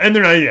terrible. And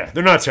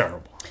they're not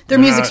terrible. Their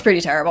music's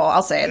pretty terrible.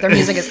 I'll say it. Their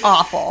music is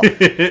awful.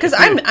 Because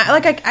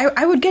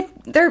I would get...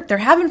 They're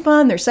having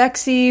fun. They're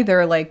sexy.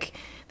 They're, like...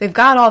 They've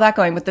got all that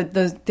going, but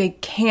they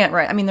can't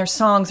write. I mean, their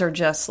songs are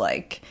just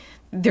like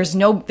there's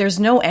no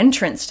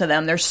entrance to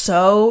them. They're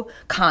so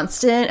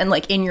constant and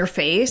like in your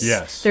face.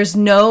 Yes. There's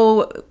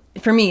no,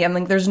 for me, I'm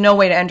like, there's no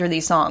way to enter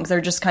these songs.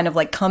 They're just kind of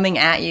like coming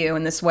at you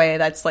in this way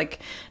that's like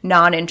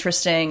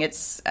non-interesting.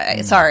 It's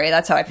sorry,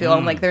 that's how I feel.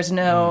 I'm like, there's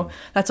no.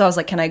 That's why I was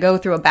like, can I go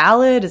through a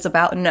ballad? It's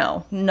about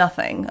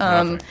nothing.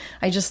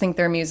 I just think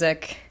their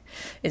music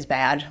is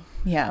bad.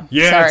 Yeah,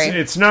 sorry.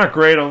 It's not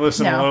great on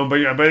Listen Alone, but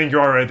I think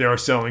you're right. They are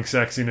selling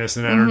sexiness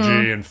and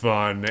energy and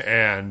fun,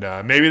 and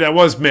maybe that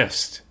was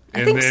missed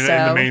in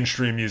the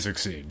mainstream music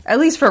scene. At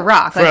least for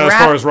rock. Like as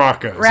far as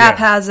rock goes. Rap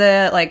has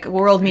it, like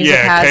world music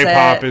has it.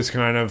 K-pop is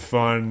kind of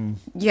fun.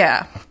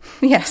 Yeah,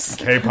 yes.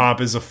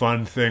 K-pop is a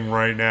fun thing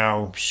right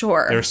now.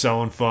 Sure. They're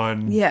selling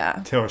fun.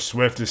 Yeah. Taylor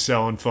Swift is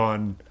selling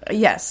fun.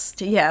 Yes,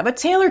 yeah, but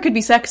Taylor could be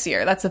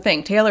sexier. That's the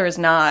thing. Taylor is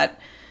not,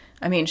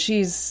 I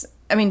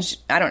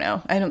I don't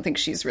know. I don't think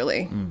she's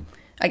really.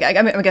 I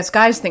guess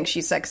guys think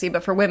she's sexy,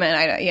 but for women,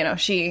 I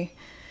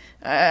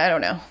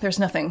don't know. There's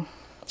nothing.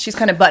 She's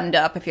kind of buttoned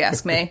up, if you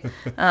ask me.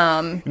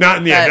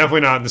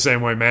 Definitely not in the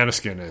same way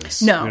Måneskin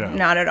is. No,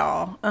 not at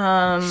all.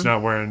 She's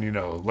not wearing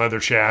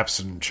leather chaps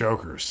and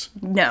chokers.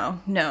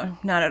 No,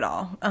 not at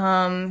all.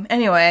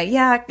 Anyway,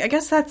 yeah, I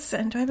guess that's.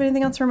 Do I have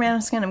anything else for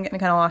Måneskin? I'm getting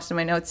kind of lost in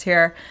my notes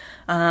here.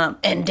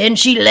 And then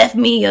she left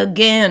me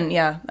again.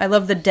 Yeah, I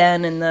love the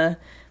den and the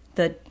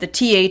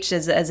TH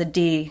as a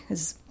D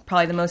is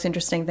probably the most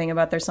interesting thing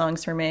about their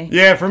songs for me.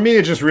 Yeah, for me,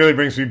 it just really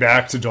brings me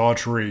back to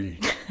Daughtry.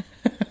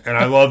 And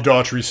I love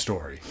Daughtry's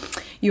story.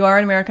 You are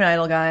an American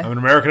Idol guy. I'm an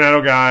American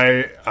Idol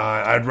guy.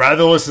 I'd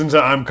rather listen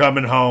to I'm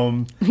Coming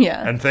Home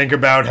and think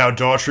about how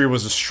Daughtry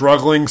was a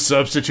struggling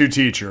substitute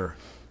teacher.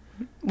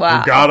 Wow.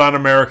 Who got on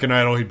American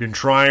Idol. He'd been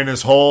trying he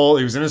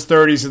was in his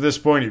 30s at this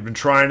point. He'd been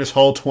trying his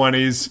whole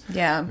 20s.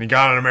 Yeah. And he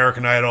got on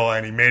American Idol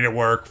and he made it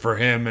work for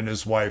him and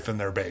his wife and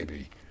their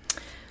baby.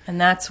 And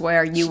that's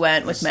where you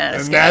went with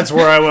Måneskin. And that's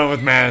where I went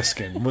with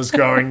Måneskin. Was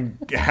going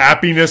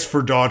happiness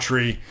for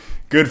Daughtry.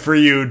 Good for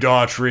you,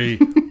 Daughtry.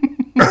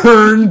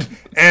 Earned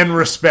and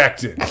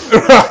respected.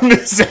 On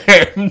this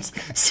end,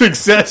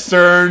 success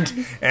earned,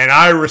 and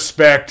I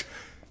respect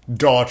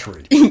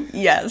Daughtry.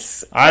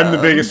 Yes. I'm the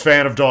biggest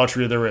fan of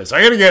Daughtry there is.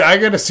 I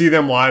gotta see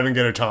them live and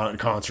get a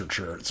concert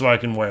shirt so I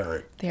can wear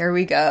it. There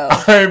we go.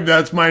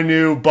 That's my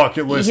new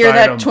bucket list item. You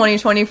hear item. that,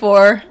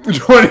 2024?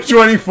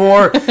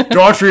 2024.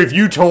 Daughtry, if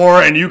you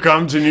tour and you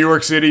come to New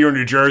York City or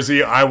New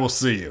Jersey, I will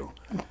see you.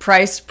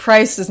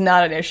 Price is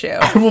not an issue.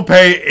 I will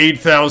pay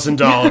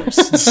 $8,000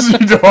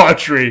 to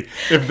Daughtry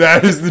if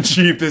that is the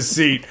cheapest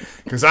seat,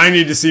 because I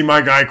need to see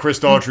my guy Chris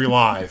Daughtry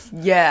live.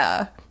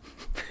 Yeah.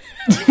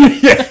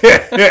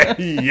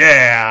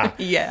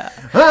 Yeah.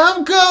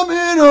 I'm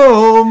coming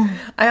home.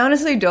 I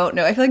honestly don't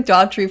know. I feel like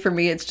Daughtry for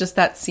me, it's just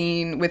that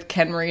scene with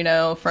Ken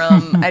Marino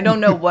from, I don't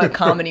know what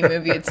comedy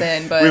movie it's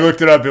in, but... We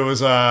looked it up. It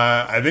was,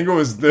 I think it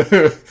was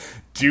the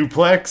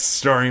Duplex,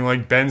 starring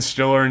like Ben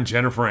Stiller and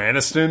Jennifer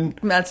Aniston.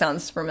 That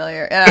sounds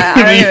familiar.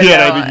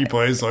 I think he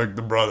plays like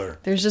the brother.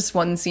 There's just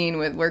one scene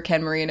where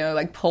Ken Marino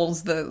like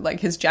pulls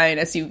his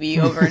giant SUV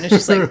over and it's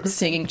just like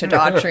singing to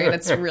Daughtry, and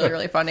it's really,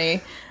 really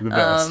funny. The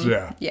best,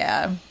 yeah.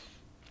 Yeah.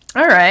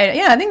 All right.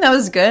 Yeah, I think that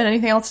was good.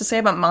 Anything else to say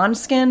about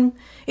Måneskin?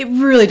 It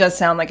really does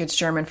sound like it's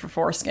German for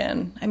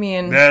foreskin. I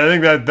mean... Yeah, I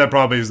think that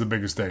probably is the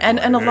biggest thing. And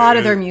a lot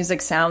of their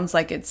music sounds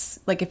like it's...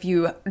 Like if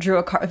you drew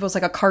if it was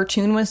like a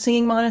cartoon was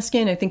singing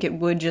Måneskin, I think it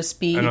would just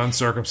be... An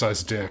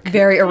uncircumcised dick.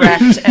 Very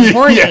erect and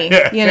horny,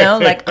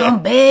 like,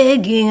 I'm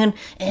begging,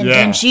 and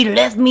then she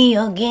left me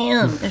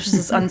again. It's just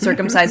this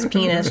uncircumcised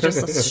penis,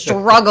 just a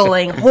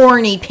struggling,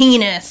 horny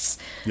penis.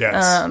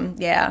 Yes.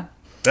 Yeah.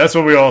 That's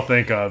what we all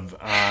think of.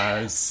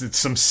 It's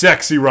some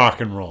sexy rock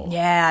and roll.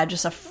 Yeah,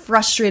 just a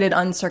frustrated,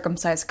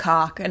 uncircumcised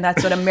cock. And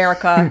that's what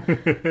America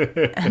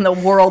and the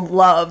world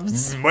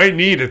loves. Might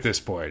need at this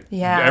point.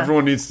 Yeah.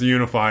 Everyone needs to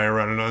unify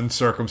around an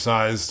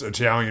uncircumcised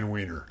Italian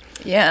wiener.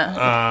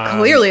 Yeah.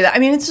 Clearly.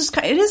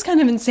 It is kind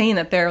of insane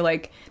that they're,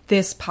 like,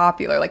 this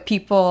popular. Like,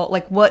 people,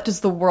 like, what does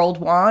the world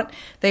want?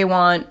 They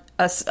want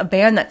a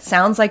band that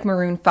sounds like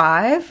Maroon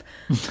 5,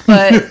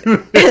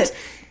 but...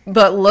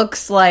 but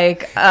looks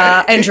like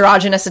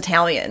androgynous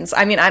Italians.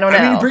 I mean, I don't know.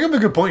 I mean, you bring up a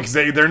good point,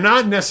 because they're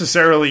not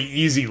necessarily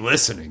easy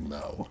listening,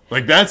 though.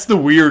 Like, that's the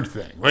weird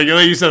thing. Like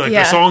you said, like,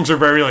 the songs are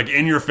very, like,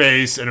 in your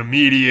face and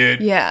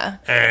immediate. Yeah.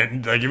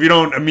 And, like, if you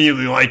don't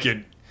immediately like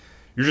it,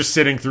 you're just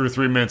sitting through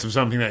 3 minutes of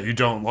something that you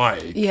don't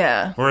like.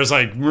 Yeah. Whereas,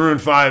 like, Maroon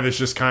 5 is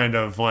just kind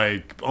of,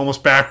 like,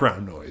 almost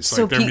background noise.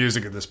 So like, their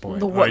music at this point.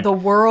 The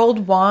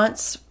world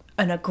wants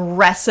an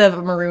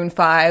aggressive Maroon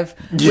 5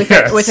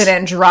 with an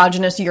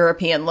androgynous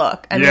European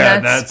look. I mean,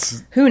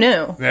 that's who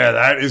knew? Yeah,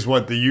 that is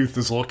what the youth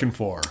is looking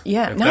for.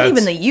 Yeah, not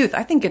even the youth.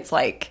 I think it's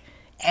like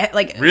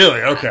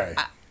really? Okay.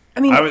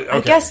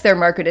 I guess they're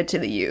marketed to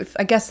the youth.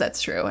 I guess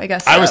that's true. I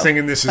guess so. I was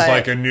thinking this is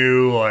like a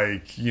new,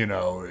 like, you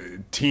know,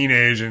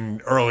 teenage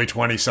and early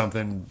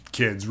 20-something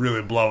kids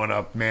really blowing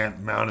up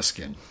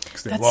Måneskin.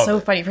 That's so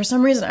funny. For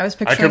some reason, I was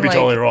picturing. I could be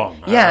totally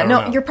wrong. Yeah,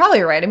 no, you're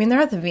probably right. I mean,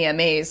 they're at the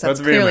VMAs. That's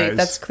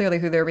clearly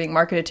who they're being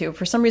marketed to.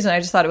 For some reason, I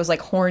just thought it was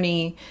like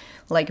horny,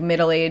 like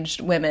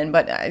middle-aged women.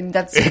 But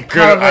that's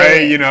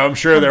probably. I'm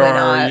sure there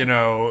are.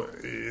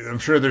 I'm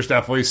sure there's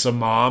definitely some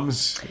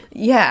moms.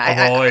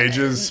 Yeah, of all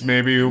ages,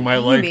 maybe who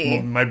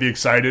might be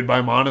excited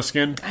by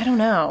Måneskin. I don't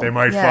know. They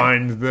might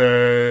find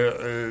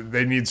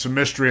they need some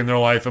mystery in their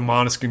life, and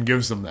Måneskin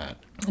gives them that.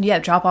 Yeah,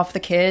 drop off the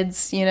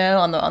kids,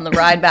 on the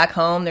ride back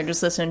home. They're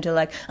just listening to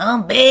like,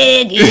 I'm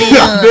begging,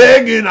 I'm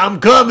begging,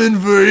 I'm coming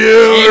for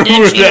you. And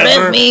then she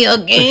left me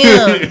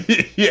again.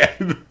 Yeah,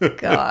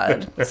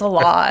 God, it's a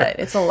lot.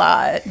 It's a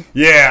lot.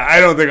 Yeah, I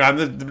don't think I'm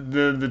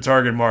the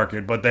target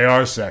market, but they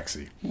are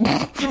sexy.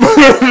 But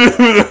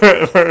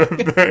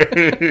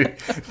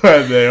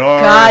they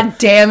are. God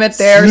damn it,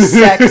 they're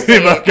sexy.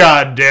 But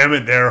God damn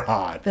it, they're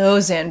hot.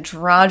 Those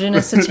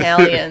androgynous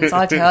Italians,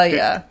 I'll tell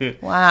you.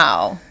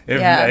 Wow.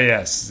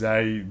 Yes,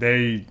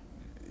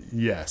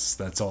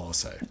 that's all I'll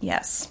say.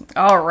 Yes.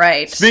 All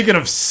right. Speaking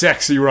of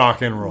sexy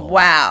rock and roll.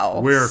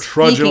 Wow. We're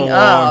trudging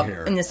along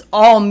here. In this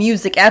all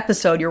music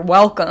episode, you're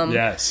welcome.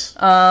 Yes.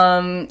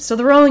 So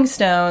the Rolling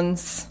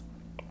Stones,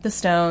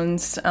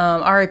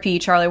 R.I.P.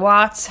 Charlie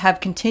Watts, have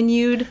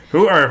continued.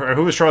 Who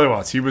was Charlie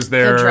Watts? He was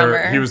their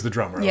drummer. He was the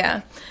drummer.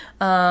 Yeah.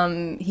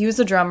 He was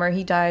the drummer.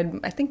 He died,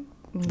 I think,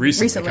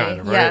 recently, kind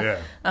of, right?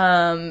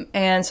 Yeah.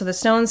 And so the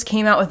Stones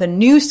came out with a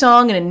new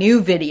song and a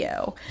new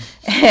video.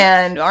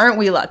 And aren't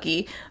we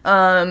lucky?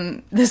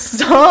 The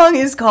song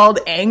is called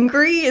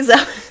Angry. Is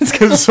that what it's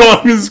called? The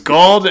song is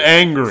called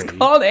Angry. It's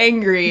called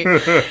Angry.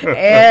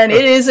 And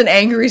it is an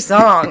angry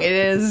song. It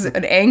is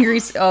an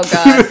angry... Oh,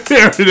 God.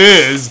 There it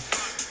is.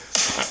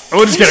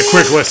 We'll just get a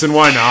quick listen.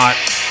 Why not?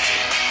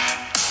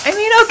 I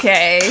mean,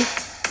 okay.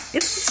 It's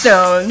the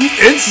Stones.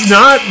 It's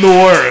not the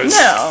worst.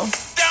 No.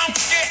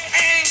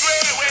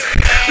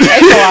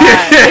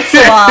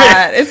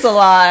 It's a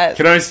lot.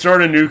 Can I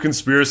start another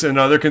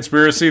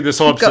conspiracy? This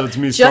whole episode's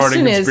me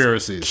starting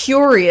conspiracies. Is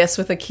curious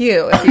with a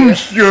Q.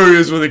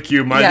 Curious with a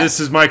Q. This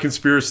is my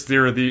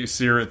conspiracy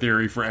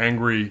theory for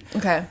Angry.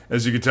 Okay.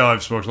 As you can tell,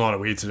 I've smoked a lot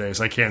of weed today,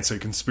 so I can't say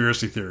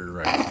conspiracy theory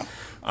right.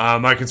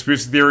 My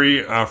conspiracy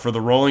theory for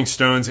the Rolling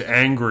Stones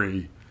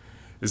Angry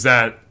is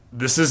that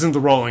this isn't the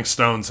Rolling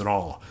Stones at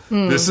all.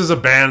 This is a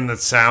band that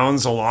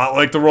sounds a lot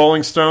like the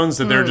Rolling Stones,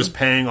 that they're just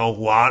paying a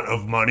lot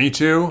of money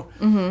to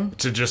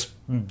just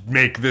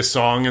make this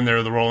song, and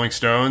they're the Rolling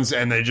Stones,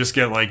 and they just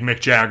get like Mick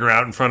Jagger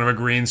out in front of a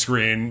green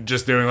screen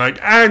just doing like,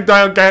 I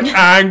don't get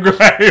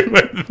angry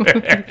with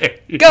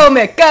me. Go,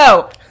 Mick,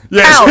 go!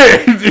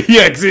 Yes.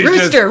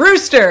 Yeah,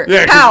 rooster,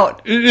 yeah,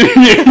 pout.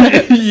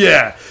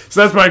 Yeah. So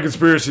that's my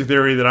conspiracy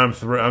theory that I'm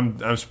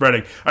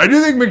spreading. I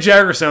do think Mick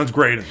Jagger sounds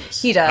great in this.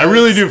 He does. I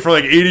really do. For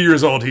like 80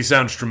 years old, he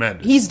sounds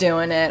tremendous. He's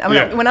doing it.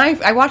 When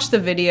I watched the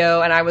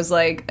video, and I was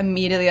like,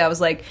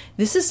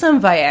 this is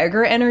some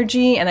Viagra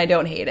energy, and I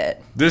don't hate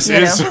it. This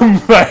is some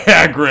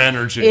Viagra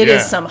energy. It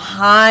is some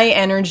high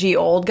energy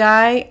old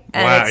guy,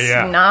 and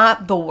it's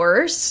not the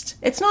worst.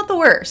 It's not the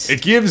worst.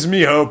 It gives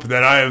me hope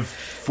that I have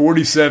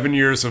 47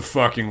 years of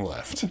fucking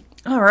left.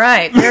 All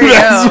right, there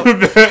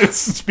you go.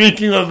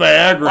 Speaking of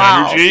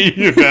Viagra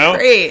energy,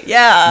 Great,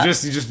 yeah. You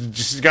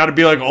just got to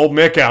be like old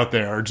Mick out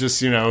there. Just,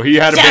 he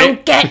had a...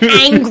 Don't get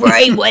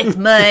angry with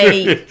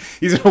me.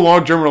 He's in a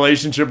long-term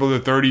relationship with a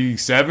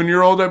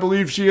 37-year-old, I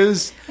believe she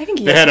is. I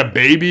think they had a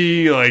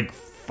baby, like,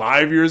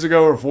 5 years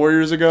ago or 4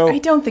 years ago. I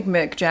don't think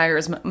Mick Jagger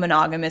is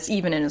monogamous,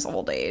 even in his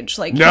old age.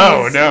 Like,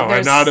 no,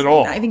 not at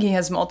all. I think he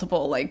has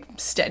multiple like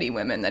steady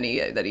women that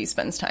he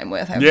spends time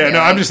with.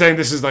 I'm just saying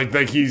this is like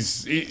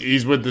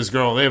he's with this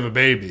girl. They have a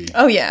baby.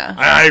 Oh yeah,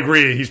 I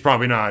agree. He's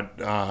probably not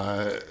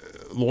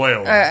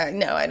loyal.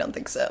 No, I don't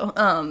think so.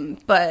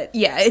 But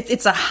yeah,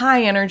 it's a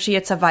high energy.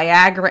 It's a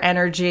Viagra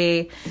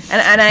energy,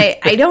 and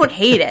I don't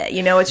hate it.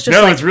 It's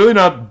just it's really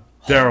not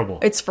terrible.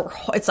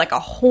 It's like a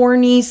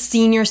horny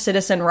senior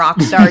citizen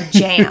rock star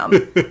jam.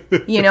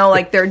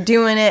 Like they're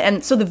doing it.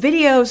 And so the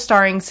video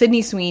starring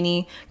Sydney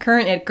Sweeney,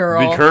 current It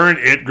Girl. The current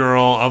It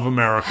Girl of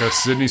America,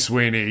 Sydney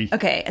Sweeney.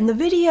 Okay, and the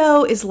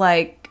video is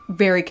like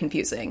very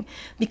confusing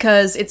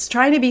because it's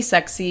trying to be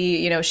sexy.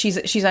 You know,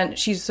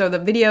 she's so the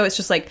video is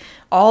just like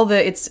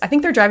I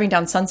think they're driving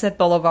down Sunset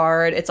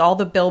Boulevard. It's all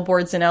the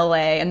billboards in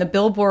LA, and the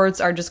billboards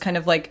are just kind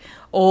of like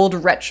old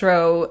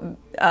retro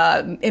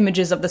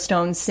images of the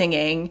Stones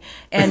singing,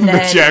 and then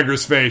Mick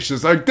Jagger's face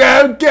is like,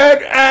 "Don't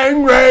get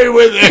angry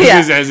with it." Yeah.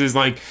 As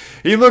like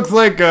he looks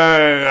like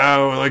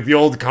the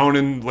old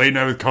Conan Late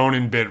Night with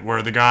Conan bit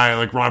where the guy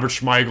like Robert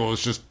Schmeigel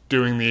is just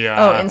doing the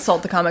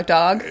insult the comic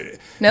dog.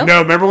 No,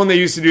 remember when they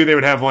used to do? They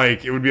would have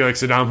like it would be like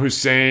Saddam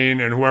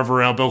Hussein and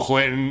whoever else, Bill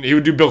Clinton. He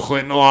would do Bill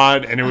Clinton a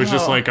lot, and it was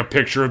just like a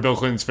picture of Bill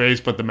Clinton's face,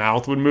 but the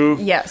mouth would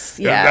move. Yes,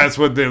 yeah, that's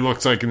what it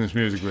looks like in this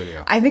music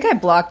video. I think I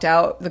blocked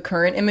out the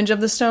current image of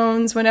the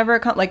Stones whenever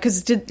it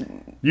because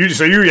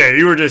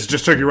you were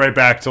just took you right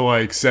back to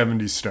like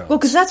 70s Stones. Well,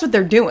 because that's what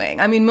they're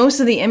doing. I mean, most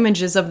of the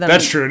images of them.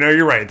 That's true. No,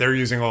 you're right. They're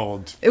using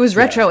old. It was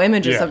retro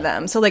images of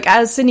them. So like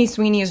as Sydney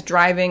Sweeney is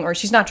driving, or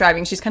she's not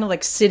driving, she's kind of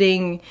like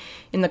sitting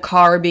in the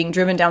car being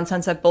driven down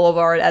Sunset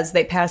Boulevard as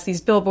they pass these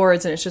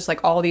billboards, and it's just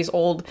like all these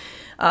old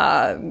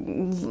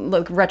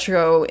like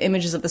retro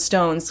images of the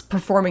Stones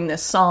performing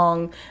this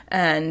song,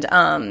 and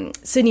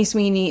Sydney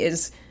Sweeney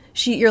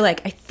you're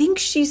like, I think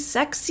she's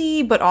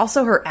sexy, but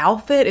also her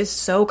outfit is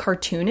so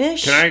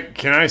cartoonish.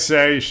 Can I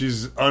say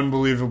she's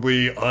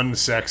unbelievably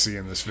unsexy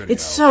in this video?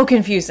 It's so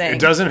confusing. It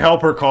doesn't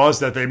help her cause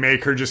that they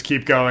make her just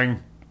keep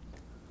going.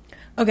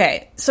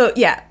 Okay, so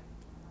yeah,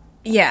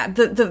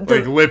 the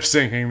like lip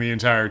syncing the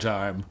entire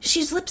time.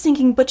 She's lip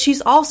syncing, but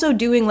she's also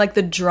doing like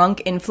the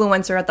drunk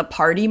influencer at the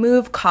party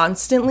move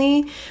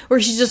constantly, where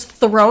she's just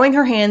throwing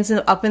her hands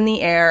up in the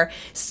air,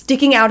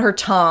 sticking out her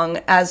tongue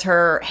as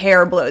her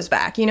hair blows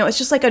back. You know, it's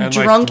just like a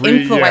drunk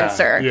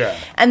influencer. Yeah.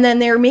 And then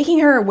they're making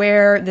her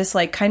wear this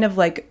like kind of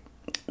like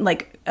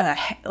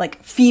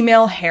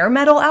female hair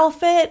metal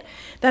outfit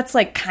that's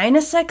like kind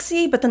of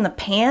sexy, but then the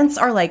pants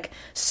are like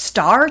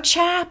star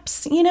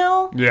chaps, you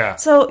know? Yeah.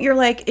 So you're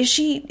like, it's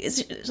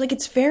just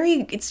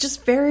very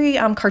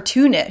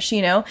cartoonish,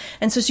 you know?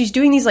 And so she's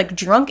doing these like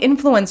drunk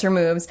influencer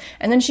moves,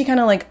 and then she kind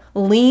of like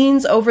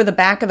leans over the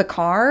back of the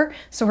car,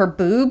 so her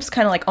boobs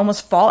kind of like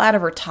almost fall out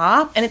of her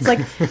top, and it's like,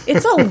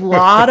 it's a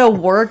lot of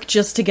work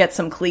just to get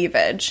some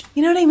cleavage.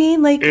 You know what I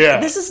mean? Like,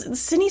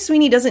 Sydney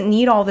Sweeney doesn't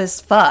need all this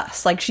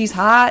fuss. Like, she's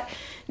hot.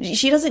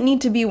 She doesn't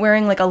need to be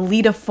wearing like a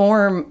Lita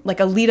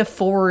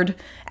Ford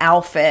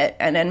outfit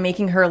and then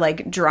making her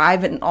like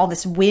drive in all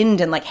this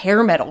wind and like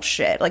hair metal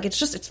shit. Like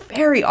it's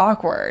very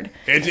awkward.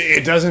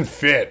 It doesn't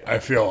fit, I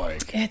feel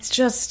like. And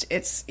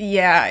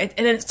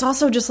it's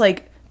also just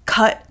like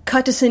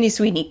cut to Sydney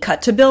Sweeney,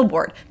 cut to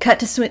billboard, cut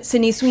to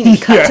Sydney Sweeney,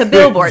 cut to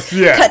billboard,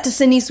 cut to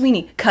Sydney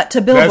Sweeney, cut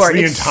to billboard.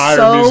 That's the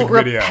entire music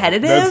video.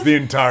 Repetitive. That's the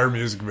entire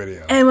music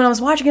video. And when I was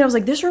watching it, I was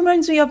like, this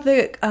reminds me of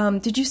the,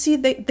 did you see,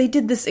 they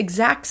did this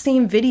exact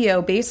same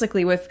video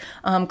basically with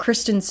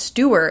Kristen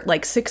Stewart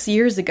like 6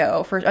 years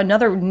ago for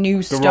another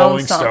new Stones song.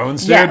 The Rolling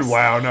Stones did?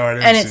 Wow, no, I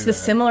didn't see that. And it's the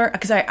similar,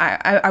 because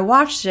I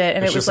watched it,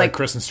 and it's it was just like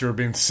Kristen Stewart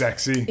being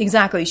sexy.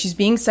 Exactly. She's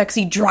being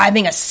sexy,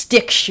 driving a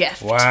stick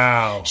shift.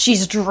 Wow.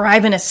 She's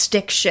driving a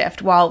stick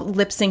shift while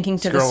lip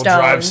syncing to the Stones.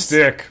 Drive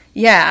stick.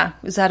 Yeah.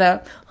 Is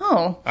that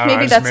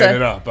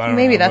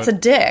maybe that's a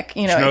dick.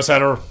 You know, she knows how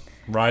to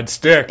ride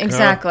stick.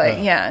 Exactly.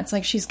 Huh? Yeah. It's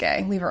like, she's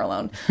gay. Leave her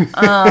alone.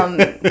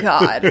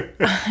 God.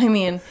 I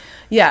mean,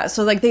 yeah.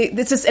 So like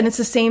it's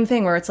the same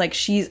thing where it's like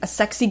she's a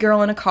sexy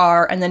girl in a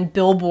car, and then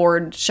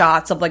billboard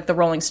shots of like the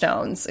Rolling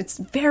Stones. It's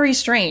very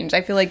strange.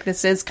 I feel like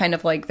this is kind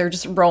of like they're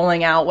just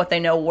rolling out what they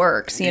know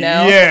works, you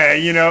know? Yeah,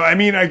 you know, I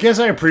mean, I guess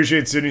I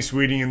appreciate Sydney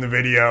Sweeney in the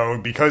video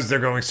because they're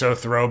going so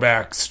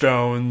throwback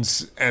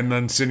Stones, and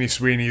then Sydney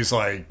Sweeney's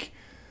like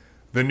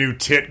the new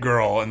tit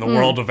girl in the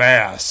world of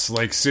ass.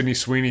 Like Sydney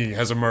Sweeney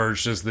has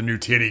emerged as the new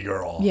titty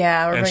girl.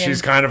 Yeah. And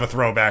she's kind of a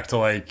throwback to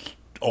like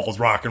old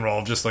rock and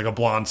roll, just like a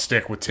blonde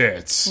stick with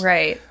tits.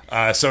 Right.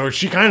 So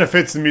she kind of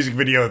fits the music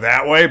video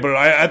that way, but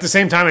at the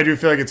same time, I do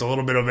feel like it's a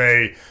little bit of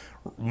a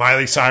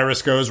Miley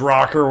Cyrus goes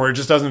rocker where it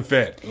just doesn't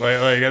fit.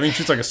 Like I think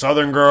she's like a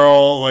Southern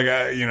girl,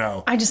 like, you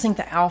know. I just think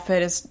the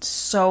outfit is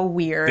so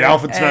weird. The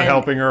outfit's not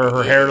helping her.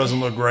 Her hair doesn't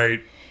look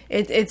great.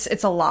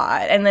 It's a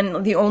lot. And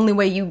then the only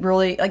way you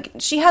really, like,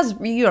 she has,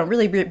 you know,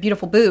 really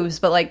beautiful boobs,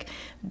 but like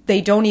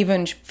they don't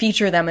even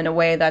feature them in a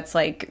way that's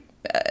like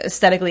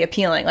aesthetically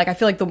appealing. Like, I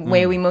feel like the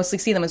way we mostly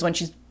see them is when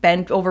she's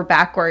bent over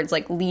backwards,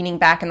 like leaning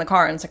back in the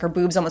car, and it's like her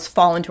boobs almost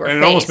fall into her face.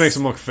 And it almost makes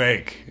them look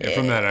fake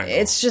from that angle.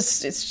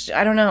 It's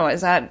I don't know,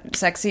 is that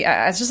sexy?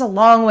 It's just a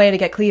long way to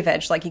get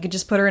cleavage. Like, you could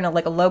just put her in a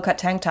low-cut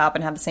tank top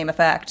and have the same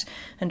effect,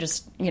 and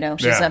just, you know,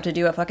 she doesn't have to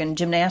do a fucking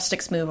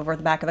gymnastics move over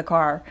the back of the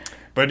car.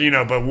 But, you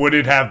know, would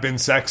it have been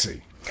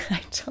sexy?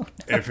 I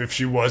don't know. If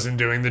she wasn't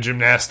doing the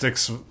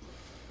gymnastics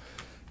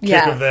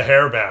kick of the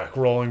hair back,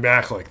 rolling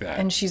back like that.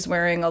 And she's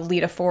wearing a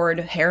Lita Ford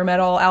hair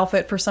metal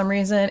outfit for some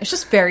reason. It's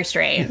just very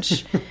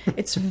strange.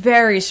 It's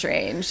very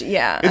strange.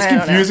 Yeah. It's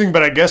confusing,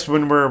 but I guess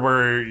when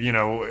we're, you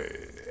know,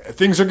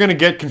 things are going to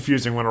get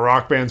confusing when a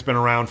rock band's been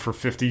around for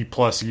 50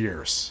 plus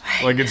years.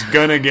 Like, it's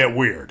going to get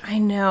weird. I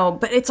know,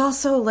 but it's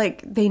also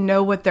like they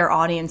know what their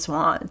audience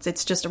wants.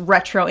 It's just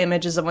retro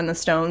images of when the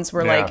Stones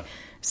were like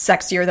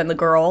sexier than the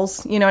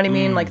girls, you know what I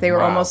mean? Like they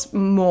were almost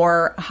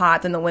more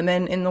hot than the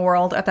women in the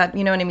world at that,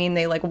 you know what I mean?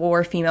 They like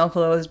wore female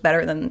clothes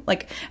better than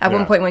like at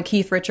one point when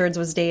Keith Richards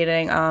was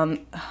dating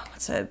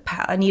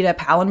Anita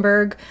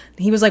Pallenberg,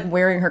 he was like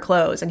wearing her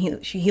clothes and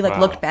he like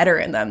looked better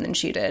in them than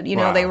she did. You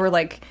know, they were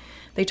like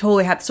they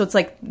totally had, so it's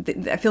like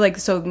I feel like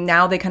so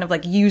now they kind of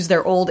like use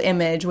their old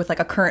image with like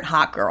a current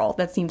hot girl.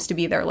 That seems to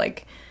be their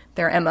like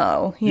their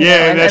MO.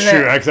 Yeah, that's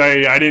true.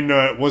 Actually, I didn't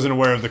know, wasn't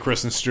aware of the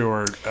Kristen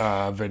Stewart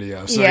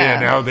video. So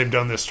now they've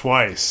done this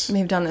twice.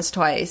 They've done this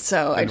twice,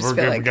 so I just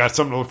feel like we got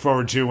something to look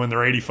forward to when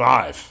they're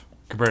 85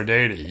 compared to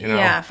 80. You know?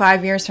 Yeah,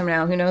 5 years from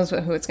now, who knows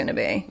who it's going to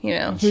be? You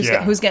know,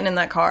 who's getting in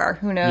that car?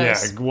 Who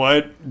knows? Yeah,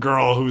 what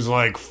girl who's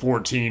like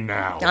 14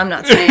 now? I'm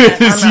not saying it.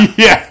 I'm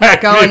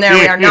not going there.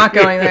 We are not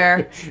going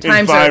there.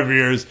 In 5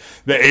 years,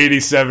 the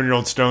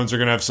 87-year-old Stones are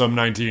going to have some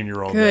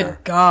 19-year-old Good there.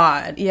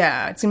 God,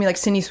 yeah. It's going to be like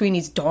Sydney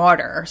Sweeney's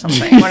daughter or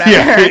something,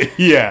 whatever.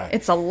 Yeah.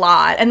 It's a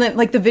lot. And then,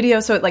 like, the video,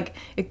 so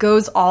it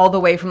goes all the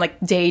way from, like,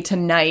 day to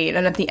night,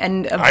 and at the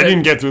end of I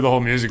didn't get through the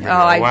whole music video.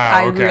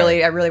 I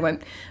really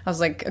went, I was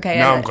like, okay.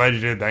 No, I'm glad you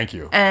did. Thank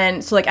you.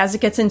 And so, like, as it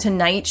gets into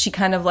night, she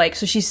kind of, like,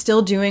 so she's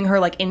still doing her,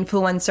 like,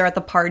 influencer at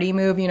the party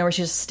move, you know, where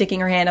she's just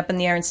sticking her hand up in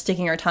the air and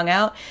sticking her tongue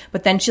out.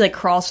 But then she, like,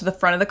 crawls to the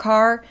front of the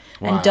car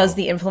and does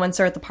the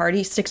influencer at the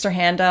party, sticks her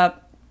hand up,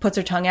 puts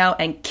her tongue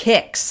out, and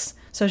kicks.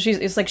 So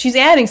it's like she's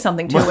adding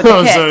something to it with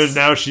the kicks. So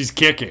now she's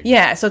kicking.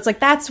 Yeah, so it's like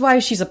that's why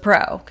she's a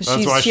pro,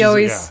 because she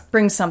always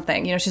brings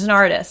something. You know, she's an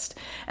artist.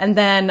 And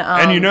then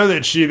and you know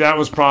that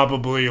was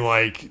probably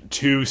like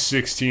 2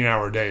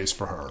 16-hour days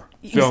for her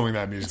filming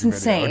that music video.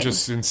 Insane.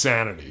 Just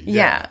insanity.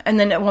 Yeah, and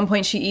then at one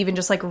point she even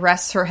just like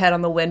rests her head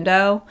on the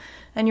window,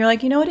 and you're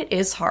like, you know what? It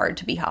is hard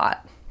to be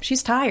hot.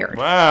 She's tired.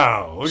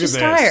 Wow, look at this.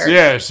 Tired.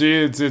 Yeah,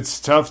 it's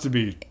tough to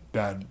be.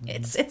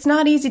 It's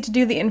not easy to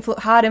do the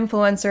hot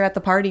influencer at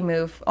the party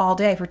move all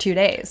day for 2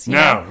 days.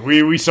 No,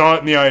 we saw it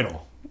in The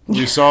Idol.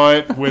 We saw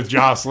it with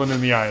Jocelyn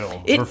in The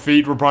Idol. Her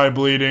feet were probably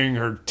bleeding.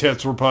 Her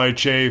tits were probably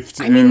chafed.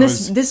 I mean,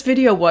 this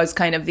video was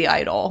kind of The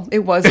Idol. It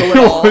was a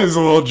little... It was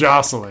a little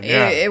Jocelyn,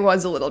 yeah. It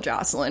was a little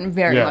Jocelyn,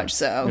 very much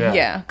so.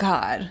 Yeah.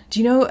 God. Do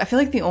you know, I feel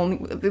like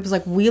it was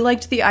like we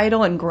liked The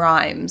Idol and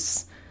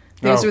Grimes.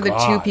 Those were the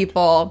two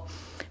people...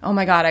 Oh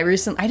my God, I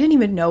didn't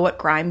even know what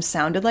Grimes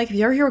sounded like. Have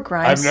you ever heard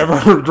Grimes? I've never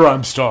heard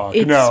Grimes talk.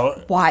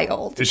 It's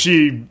wild. Is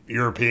she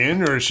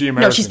European or is she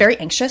American? No, she's very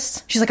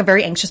anxious. She's like a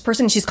very anxious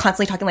person, and she's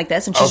constantly talking like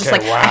this, and she's just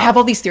like, I have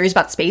all these theories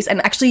about space,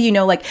 and actually, you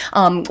know, like,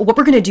 what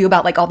we're going to do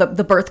about, like, all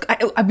the birth...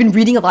 I've been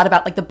reading a lot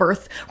about, like, the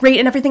birth rate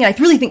and everything, and I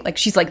really think, like,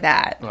 she's like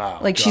that. Wow,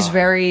 like, she's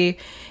very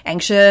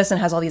anxious and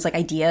has all these, like,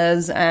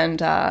 ideas,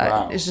 and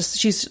it's just,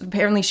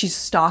 she's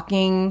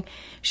stalking...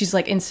 She's,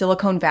 like, in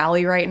Silicon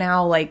Valley right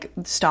now, like,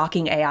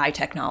 stalking AI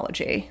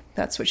technology.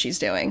 That's what she's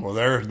doing. Well,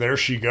 there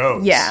she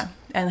goes. Yeah.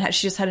 And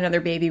she just had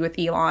another baby with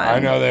Elon. I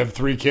know, they have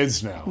 3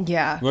 kids now.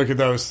 Yeah. Look at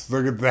those.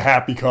 Look at the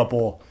happy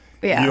couple,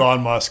 Elon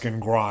Musk and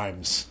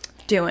Grimes.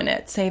 Doing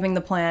it. Saving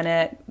the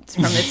planet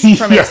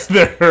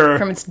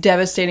from its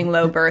devastating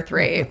low birth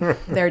rate.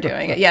 They're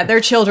doing it. Yeah, their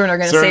children are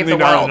going to save the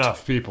world. Certainly not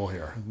enough people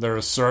here. There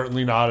is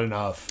certainly not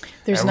enough.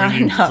 There's not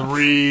enough.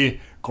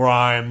 3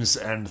 Grimes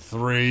and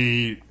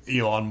 3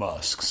 Elon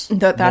Musks.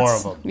 More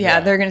of them.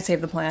 Yeah, they're going to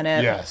save the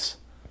planet. Yes.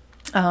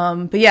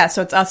 But yeah,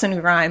 so it's us and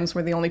Grimes.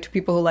 We're the only 2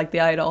 people who like The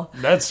Idol.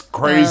 That's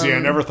crazy. I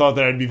never thought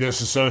that I'd be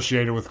this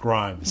associated with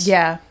Grimes.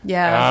 Yeah.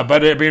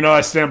 But you know,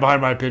 I stand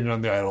behind my opinion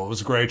on The Idol. It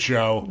was a great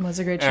show.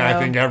 And I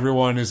think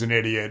everyone is an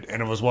idiot,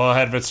 and it was well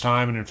ahead of its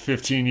time. And in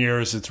 15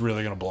 years, it's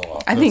really going to blow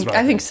up. I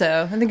think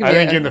so. I think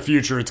in the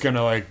future, it's going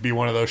to like be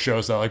one of those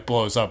shows that like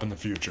blows up in the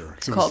future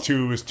because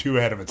it was too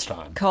ahead of its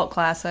time. Cult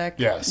classic.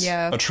 Yes.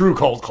 Yeah. A true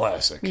cult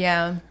classic.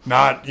 Yeah.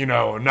 Not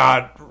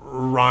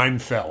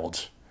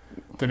Reinfeld.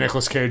 The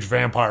Nicolas Cage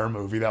vampire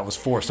movie that was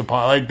forced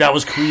upon, like, that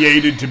was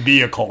created to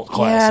be a cult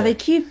classic. Yeah, they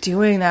keep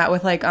doing that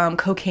with, like,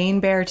 Cocaine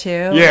Bear,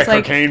 too. Yeah,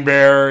 Cocaine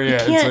Bear,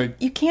 yeah.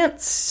 You can't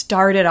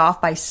start it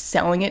off by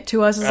selling it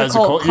to us as a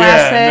cult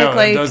classic. Yeah, no,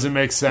 like, it doesn't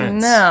make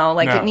sense. No,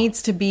 like, it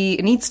needs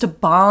to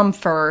bomb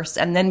first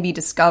and then be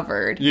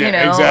discovered. Yeah, you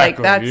know?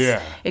 exactly, like,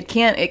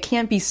 it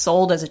can't be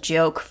sold as a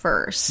joke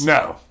first.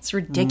 No. It's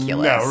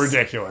ridiculous. No,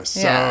 ridiculous.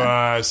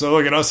 Yeah. So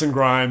look at us and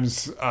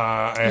Grimes,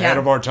 ahead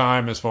of our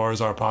time as far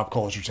as our pop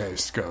culture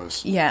taste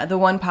goes. Yeah, the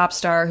one pop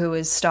star who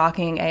is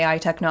stalking AI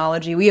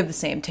technology. We have the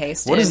same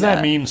taste. What does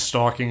that mean,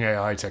 stalking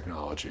AI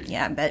technology?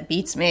 Yeah, that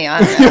beats me.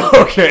 I don't know.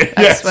 Okay,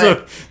 yeah.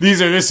 So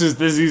these are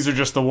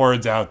just the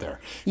words out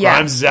there. Yeah.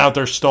 Grimes is out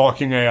there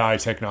stalking AI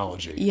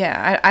technology.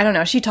 Yeah, I don't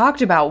know. She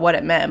talked about what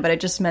it meant, but it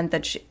just meant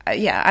that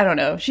I don't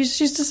know. She's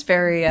just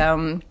very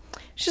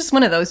she's just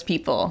one of those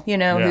people, you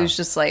know, who's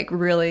just like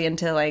really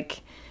into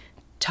like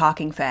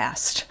talking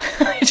fast.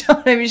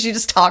 I mean, she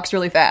just talks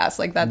really fast.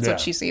 Like that's what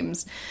she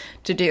seems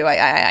to do.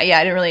 I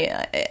didn't really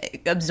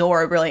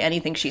absorb really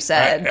anything she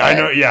said.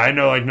 I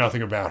know like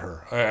nothing about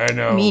her. I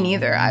know me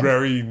neither.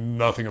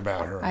 Nothing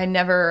about her.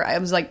 I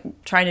was like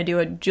trying to do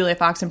a Julia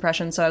Fox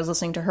impression, so I was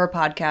listening to her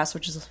podcast,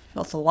 which is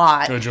that's a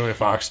lot. Did Julia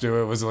Fox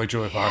do it? Was it like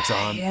Julia Fox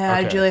on? Yeah,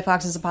 Okay. Julia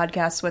Fox is a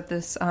podcast with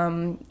this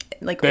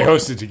like They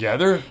hosted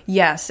together?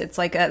 Yes, it's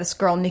like this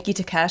girl Nikki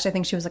Takesh. I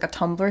think she was like a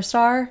Tumblr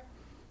star.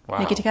 Wow.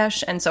 Nikki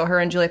Takesh, and so her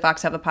and Julia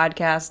Fox have a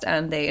podcast,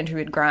 and they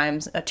interviewed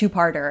Grimes, a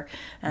two-parter.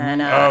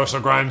 And so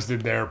Grimes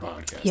did their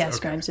podcast. yes,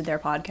 Okay. Grimes did their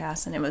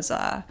podcast, and it was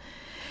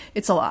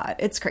it's a lot.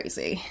 It's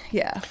crazy.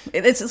 Yeah,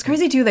 it's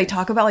crazy too. They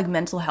talk about like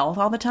mental health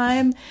all the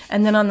time,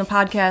 and then on the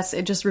podcast,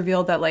 it just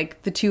revealed that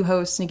like the two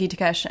hosts, Nikki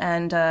Takesh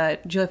and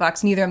Julia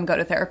Fox, neither of them go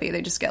to therapy.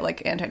 They just get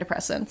like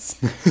antidepressants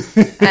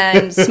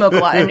and smoke a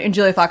lot. And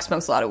Julia Fox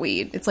smokes a lot of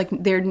weed. It's like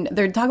they're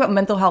talking about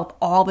mental health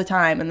all the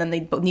time, and then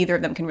neither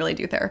of them can really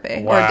do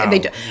therapy. Wow. Or they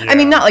do. Yeah. I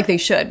mean, not like they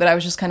should, but I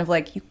was just kind of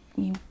like,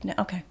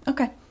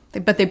 okay.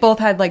 But they both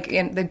had like,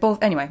 and they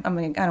both anyway. I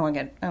don't want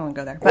to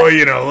go there. But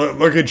Well,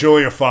 look at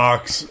Julia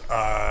Fox.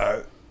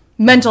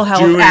 Mental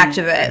health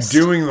activist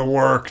doing the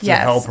work to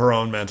Yes. help her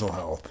own mental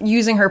health.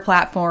 using her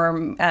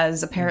platform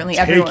as apparently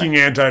Taking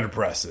everyone.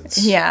 antidepressants.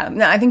 Yeah,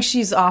 no, I think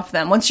she's off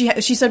them.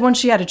 She said once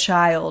she had a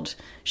child,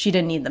 she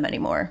didn't need them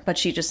anymore, but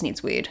she just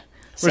needs weed.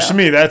 Which So. to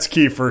me, that's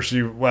key for she.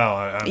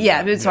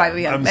 Yeah, that's why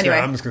we- I'm anyway.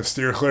 just going to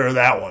steer clear of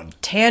that one.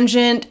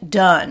 Tangent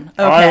done.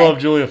 Okay. I love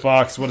Julia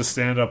Fox. What a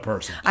stand-up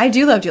person. I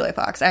do love Julia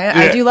Fox.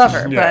 I do love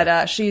her, Yeah.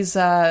 but she's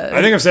I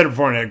think I've said it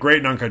before. Great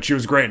in Uncut. She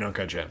was great in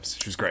Uncut Gems.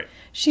 She was great.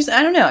 she's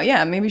I don't know.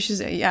 Yeah, maybe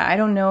she's I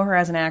don't know her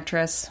as an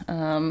actress.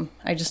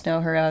 I just know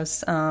her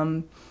as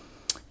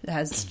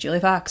Julia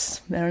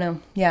Fox. I don't know.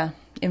 Yeah,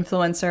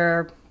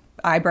 influencer,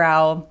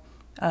 eyebrow.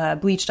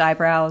 Bleached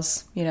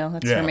eyebrows,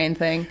 that's Yeah. her main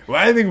thing.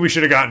 Well, I think we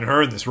should have gotten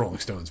her in this Rolling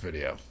Stones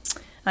video.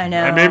 I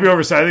know. And maybe I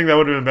think that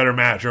would have been a better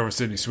match over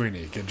Sydney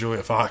Sweeney. Get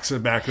Julia Fox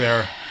back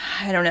there.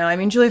 I don't know. I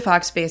mean, Julia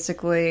Fox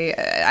basically.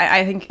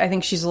 I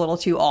think she's a little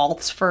too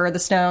alt for the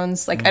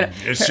Stones. Like,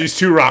 She's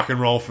too rock and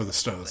roll for the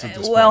Stones at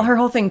this well, point. her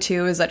whole thing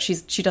too is that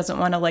she doesn't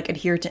want to like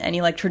adhere to any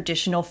like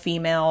traditional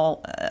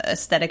female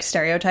aesthetic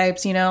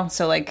stereotypes.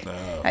 So like,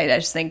 I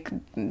just think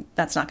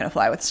that's not going to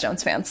fly with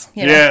Stones fans.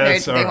 Yeah,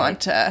 that's they all right.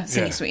 want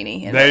Sydney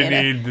Sweeney. They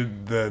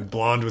need the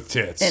blonde with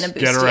tits. in a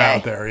Get her bustier.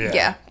 out there.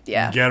 Yeah.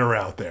 Yeah. Get her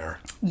out there.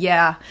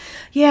 Yeah.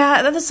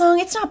 The song,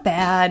 it's not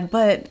bad,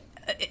 but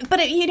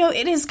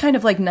it is kind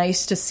of like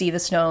nice to see the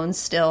Stones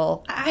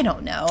still. I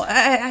don't know.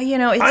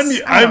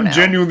 I'm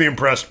genuinely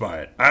impressed by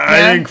it.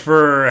 I think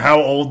for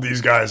how old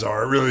these guys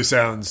are, it really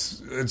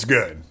it's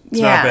good. It's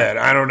not bad.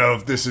 I don't know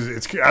if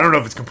I don't know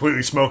if it's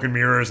completely smoke and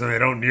mirrors and they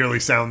don't nearly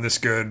sound this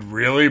good,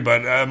 really.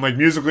 But like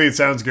musically, it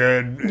sounds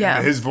good.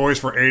 Yeah. His voice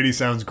for 80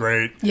 sounds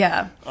great.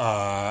 Yeah.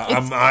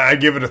 I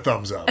give it a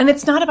thumbs up. And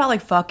it's not about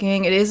like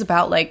fucking. It is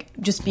about like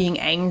just being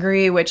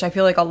angry, which I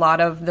feel like a lot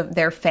of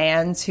their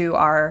fans who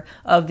are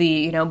of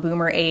the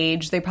boomer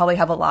age, they probably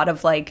have a lot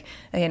of like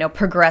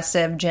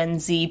progressive Gen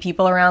Z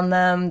people around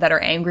them that are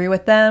angry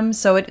with them.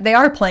 So they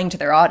are playing to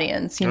their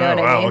audience. You know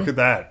what I mean? Look at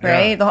that!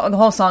 Right? Yeah. The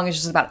whole song is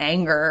just about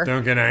anger.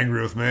 Don't get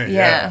angry with me.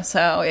 Yeah.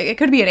 So it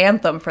could be an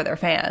anthem for their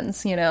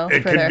fans.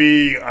 It could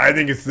be. I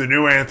think it's the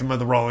new anthem of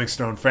the Rolling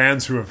Stone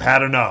fans who have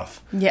had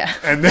enough. Yeah.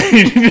 And they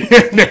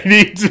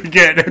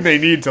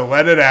need to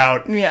let it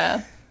out.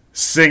 Yeah.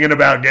 Singing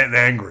about getting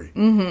angry.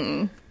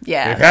 Mm-hmm.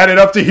 Yeah. They've had it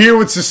up to here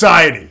with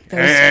society,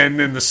 and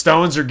then the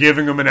Stones are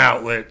giving them an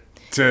outlet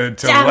to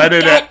let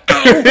it out.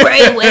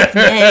 Angry with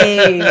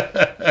me.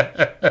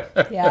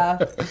 Yeah.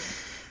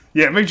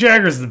 Yeah, Mick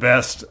Jagger's the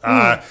best.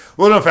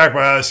 Little known fact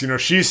about us,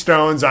 she's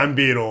Stones, I'm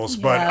Beatles,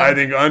 but Yeah. I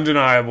think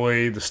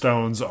undeniably the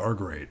Stones are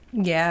great.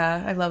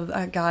 Yeah. I love,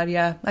 God,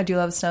 yeah. I do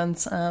love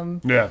Stones.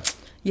 Yeah.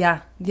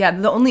 Yeah.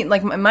 The only,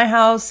 like, in my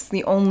house,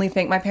 the only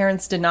thing, my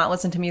parents did not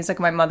listen to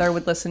music. My mother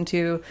would listen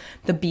to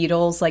the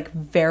Beatles, like,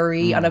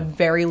 on a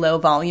very low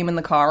volume in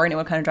the car, and it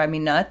would kind of drive me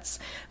nuts.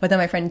 But then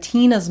my friend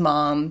Tina's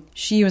mom,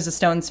 she was a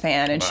Stones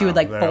fan, and she would,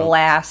 like,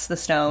 blast the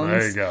Stones.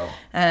 There you go.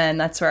 And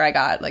that's where I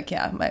got, like,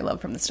 my love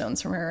from the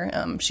Stones from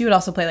her. She would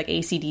also play, like,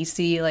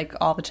 AC/DC, like,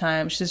 all the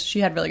time. She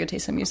had really good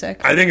taste in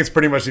music. I think it's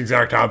pretty much the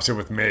exact opposite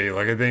with me.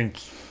 Like, I think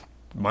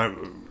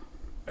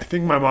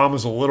my mom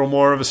was a little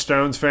more of a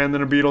Stones fan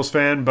than a Beatles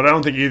fan, but I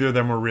don't think either of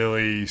them were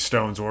really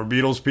Stones or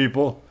Beatles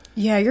people.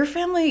 Yeah, your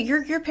family,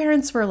 your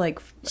parents were like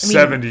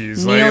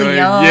 70s, Neil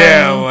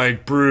Young.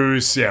 like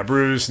Bruce,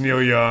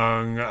 Neil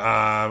Young.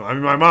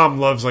 My mom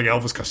loves like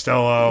Elvis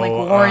Costello, like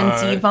Warren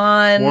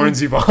Zevon,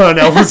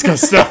 Elvis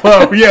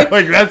Costello. Yeah,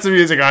 like that's the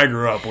music I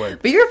grew up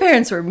with. But your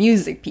parents were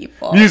music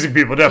people. Music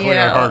people, definitely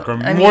like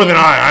hardcore. I More mean, than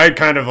I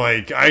kind of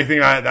like. I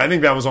think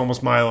that was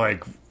almost my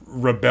like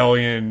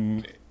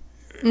rebellion.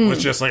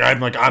 Was just like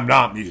I'm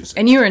not music.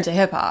 And you were into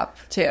hip hop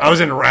too. I was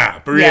into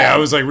rap, I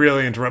was like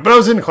really into rap, but I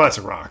was into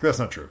classic rock. That's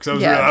not true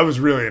because I was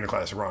really into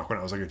classic rock when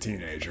I was like a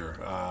teenager.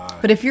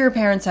 But if your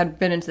parents had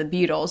been into the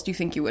Beatles, do you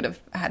think you would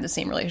have had the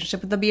same relationship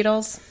with the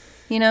Beatles?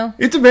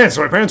 It depends.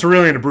 So my parents were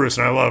really into Bruce,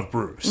 and I love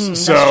Bruce.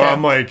 So true.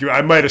 I'm like,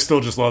 I might have still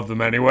just loved them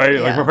anyway.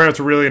 Yeah. Like my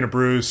parents were really into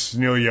Bruce,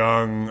 Neil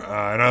Young,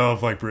 and I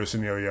love like Bruce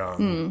and Neil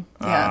Young.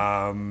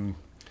 Yeah. And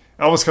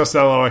Elvis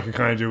Costello I could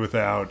kind of do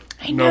without.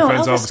 I know,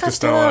 no offense, Elvis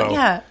Costello.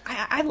 Yeah,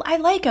 I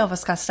like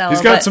Elvis Costello.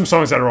 He's got some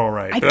songs that are all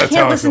right. I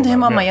can't listen to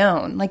him on my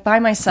own, like by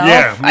myself.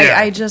 Yeah.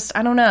 I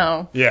don't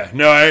know. Yeah,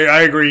 no,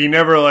 I agree. He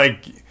never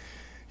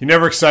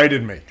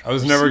excited me. I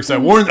was never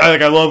excited.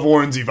 I love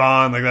Warren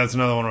Zevon. Like that's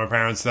another one of my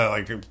parents that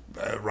like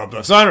rubbed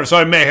off. So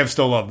I may have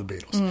still loved the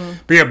Beatles.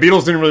 But yeah,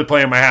 Beatles didn't really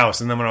play in my house.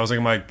 And then when I was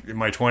like in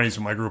my 20s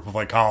with my group of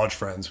like college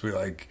friends, we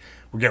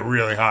get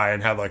really high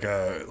and have like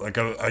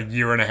a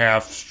year and a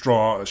half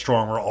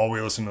strong where all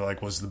we listened to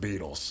like was the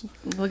Beatles.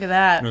 Look at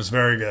that. And it was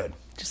very good.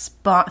 Just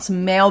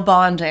some male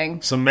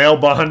bonding. Some male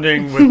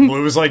bonding with it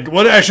was like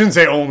I shouldn't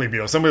say only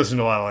Beatles. Somebody listened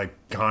to a lot of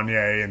like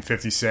Kanye and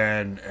 50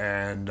 Cent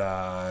and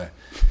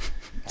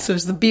so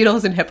it's the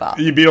Beatles and hip hop.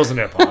 The Beatles and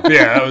hip hop.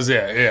 Yeah, that was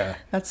it. Yeah.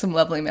 That's some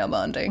lovely male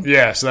bonding.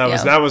 Yeah, so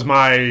that was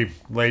my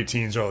late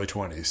teens, early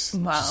 20s.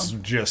 Wow.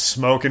 Just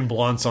smoking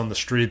blunts on the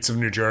streets of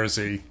New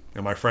Jersey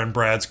in my friend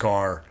Brad's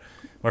car.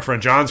 My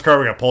friend John's car,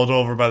 we got pulled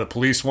over by the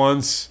police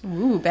once.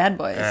 Ooh, bad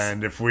boys.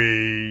 And if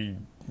we,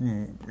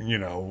 we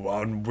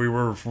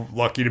were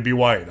lucky to be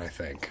white, I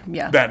think.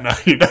 Yeah. That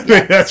night. I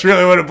think that's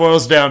really what it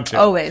boils down to.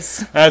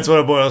 Always. That's what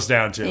it boils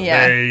down to.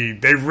 Yeah.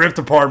 They ripped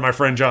apart my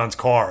friend John's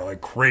car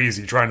like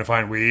crazy trying to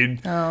find weed.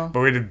 Oh.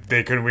 But we didn't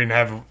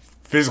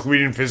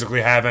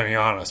physically have any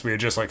on us. We had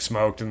just like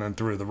smoked and then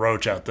threw the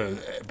roach out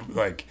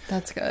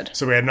That's good.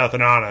 So we had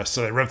nothing on us.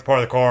 So they ripped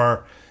apart the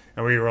car.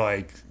 And we were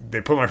like,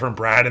 they put my friend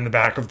Brad in the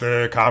back of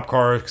the cop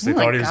car because they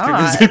thought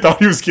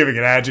he was giving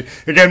it at you.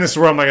 Again, this is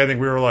where I'm like, I think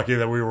we were lucky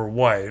that we were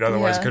white.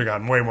 Otherwise, it could have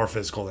gotten way more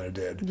physical than it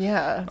did.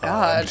 Yeah,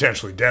 God.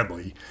 Potentially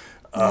deadly.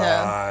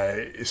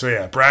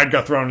 So Brad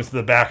got thrown into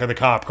the back of the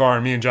cop car,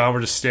 and me and John were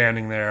just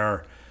standing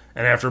there.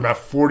 And after about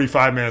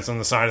 45 minutes on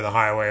the side of the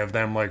highway of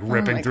them like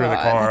ripping through the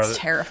car, that's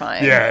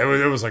terrifying. Yeah,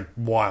 it was like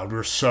wild. We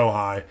were so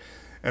high,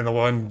 and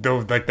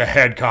the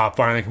head cop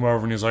finally came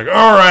over and he's like,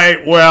 "All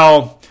right,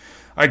 well,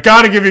 I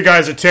got to give you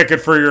guys a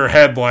ticket for your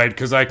headlight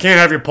because I can't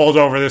have you pulled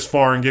over this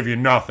far and give you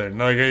nothing."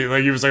 Like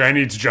he was like, "I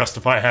need to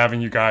justify having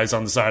you guys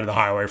on the side of the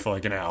highway for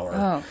like an hour."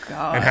 Oh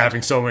God! And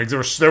having so many,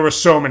 there were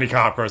so many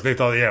cop cars. They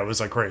thought, it was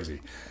like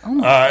crazy. Oh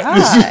my God!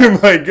 This is in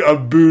like a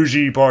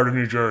bougie part of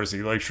New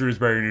Jersey, like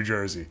Shrewsbury, New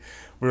Jersey.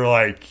 We were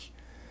like,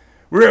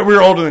 we were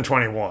older than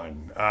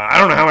 21. I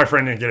don't know how my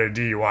friend didn't get a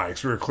DUI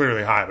because we were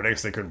clearly high, but I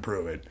guess they couldn't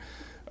prove it.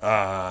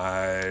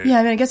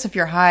 I guess if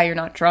you're high, you're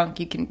not drunk.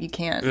 You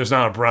can't. There's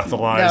not a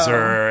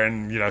breathalyzer,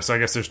 and so I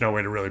guess there's no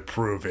way to really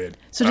prove it.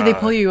 So did they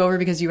pull you over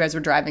because you guys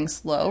were driving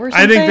slow or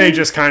something? I think they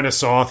just kind of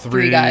saw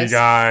three guys.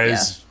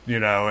 Yeah.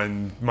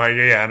 And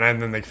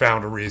then they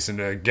found a reason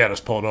to get us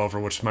pulled over,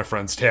 which is my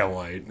friend's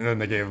taillight, and then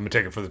they gave him a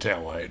ticket for the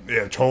taillight.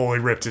 Yeah, totally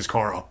ripped his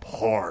car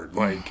apart,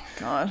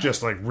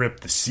 just like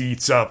ripped the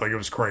seats up, like it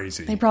was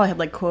crazy. They probably had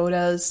like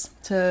quotas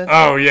to.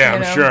 Oh yeah,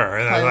 I'm sure.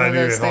 And I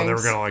knew they thought they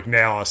were gonna like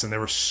nail us, and they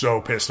were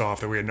so pissed off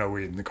that we had no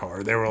weed in the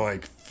car. They were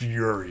like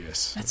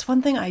furious. That's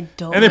one thing I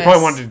don't. And they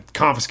probably wanted to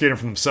confiscate it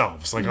from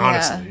themselves. Like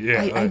honestly,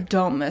 I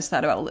don't miss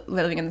that about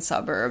living in the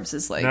suburbs.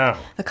 Is like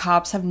the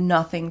cops have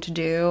nothing to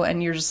do,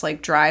 and you're just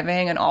like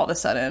driving, and all of a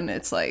sudden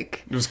it's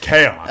like it was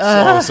chaos.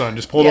 All of a sudden,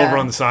 just pulled over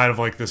on the side of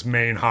like this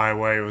main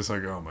highway. It was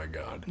like, oh my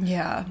God.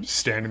 Yeah. Just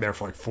standing there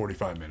for like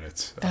 45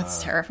 minutes.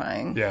 That's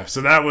terrifying. Yeah.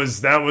 So that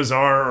was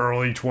our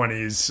early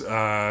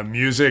 20s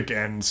music,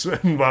 and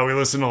while we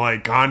listened to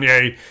like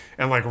Kanye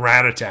and like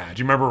Rat-a-Tat. Do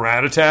you remember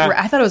Rat-a-Tat?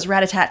 I thought it was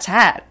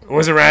Rat-a-tat-tat.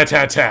 Was it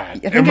Rat-a-tat-tat? I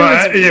think it was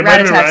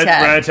Rat-a-tat-tat.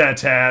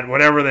 Rat-a-tat-tat,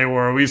 whatever they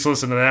were. We used to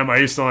listen to them. I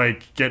used to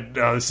like get,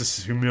 this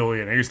is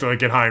humiliating. I used to like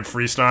get high and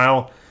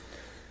freestyle,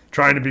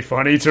 trying to be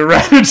funny to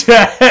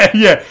Rat-a-tat.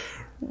 Yeah.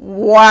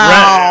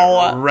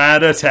 Wow.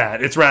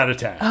 Rat-a-tat. It's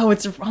Rat-a-tat. Oh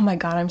my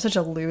God, I'm such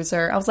a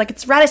loser. I was like,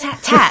 it's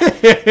Rat-a-tat-tat.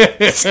 It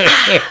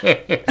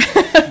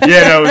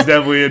was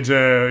definitely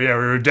we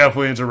were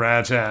definitely into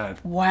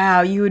Rat-a-tat.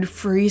 Wow, you would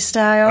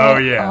freestyle? Oh,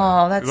 yeah.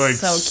 Oh, that's like,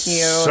 so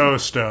cute. So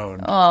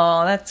stoned.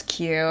 Oh, that's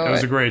cute. It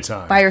was a great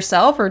time. By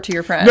yourself or to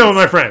your friends? No,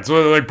 my friends.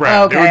 Like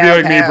Brad. Okay, it would be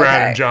like me,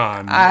 Brad, and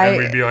John. And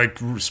we'd be like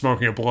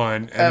smoking a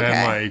blunt, and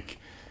then like...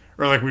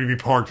 Or like we'd be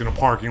parked in a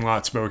parking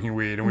lot smoking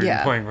weed, and we'd be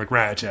playing like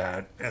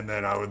Rat-a-tat, and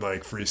then I would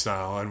like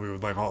freestyle, and we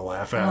would like all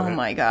laugh at it. Oh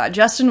my God!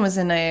 Justin was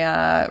in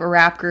a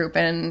rap group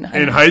in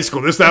high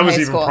school. That was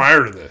even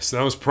prior to this.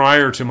 That was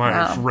prior to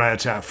my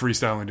Rat-a-tat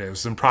freestyling days. It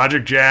was in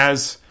Project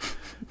Jazz,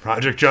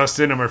 Project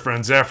Justin, and my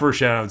friend Zephyr.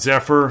 Shout out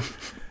Zephyr,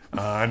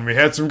 and we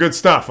had some good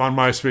stuff on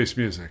MySpace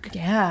Music.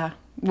 Yeah.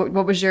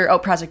 What was your... Oh,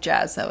 Project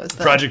Jazz. That was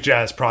the... Project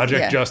Jazz.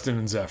 Justin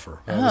and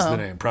Zephyr. That was the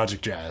name.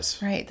 Project Jazz.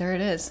 Right. There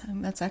it is.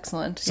 That's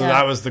excellent. So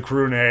that was the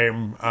crew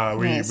name.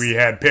 We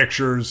had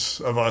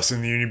pictures of us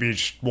in the Union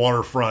Beach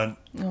waterfront.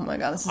 Oh my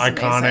God. This is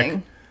iconic.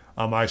 Amazing.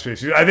 On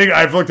MySpace. I think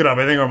I've looked it up.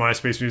 I think our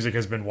MySpace Music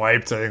has been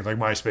wiped. I think like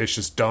MySpace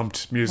just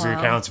dumped music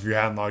accounts if you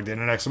hadn't logged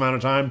in X amount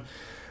of time.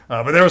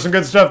 But there was some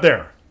good stuff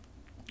there.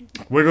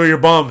 Wiggle Your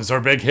Bums,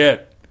 our big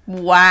hit.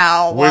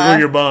 Wow. Wiggle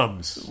Your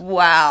Bums.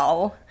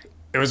 Wow.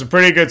 It was a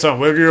pretty good song.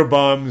 Wiggle your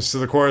bums. So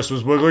the chorus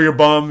was, wiggle your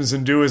bums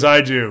and do as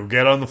I do.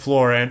 Get on the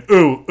floor and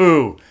ooh,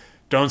 ooh.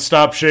 Don't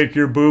stop, shake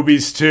your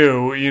boobies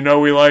too. You know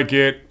we like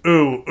it.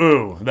 Ooh,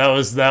 ooh. That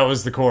was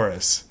the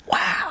chorus.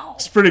 Wow.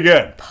 It's pretty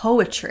good.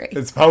 Poetry.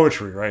 It's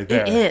poetry right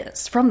there. It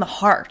is. From the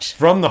heart.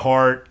 From the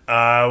heart. We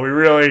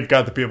really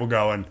got the people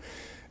going.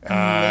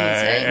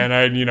 Amazing.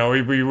 And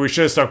we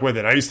should have stuck with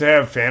it. I used to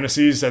have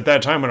fantasies at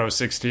that time when I was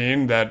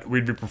 16 that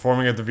we'd be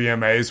performing at the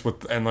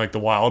VMAs and like the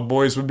Wild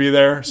Boys would be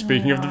there.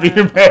 Speaking of the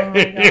VMAs,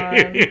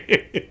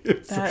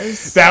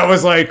 that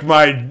was like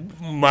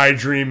my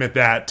dream at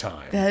that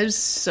time. That is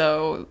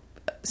so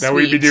sweet. That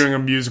we'd be doing a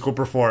musical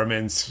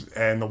performance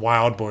and the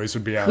Wild Boys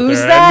would be out Who's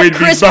there. that? And we'd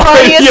Chris be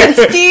Pontius and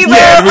Steve-O.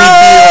 Yeah, we'd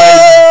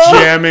be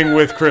like jamming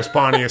with Chris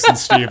Pontius and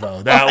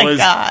Steve-O. That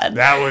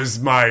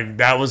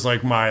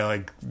was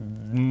my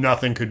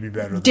nothing could be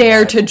better than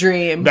Dare that. to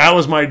dream. That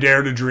was my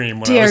dare to dream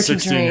when I was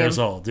 16 years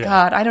old. Yeah.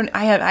 God,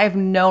 I have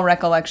no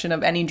recollection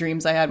of any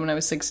dreams I had when I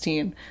was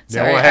 16.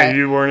 Sorry,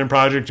 you weren't in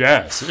Project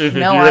Jazz. If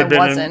No, you I had been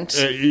wasn't.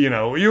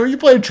 You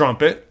played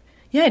trumpet.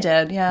 Yeah, I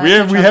did. Yeah, We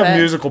have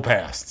musical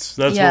pasts.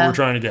 That's what we're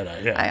trying to get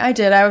at. Yeah, I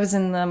did. I was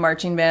in the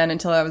marching band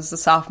until I was a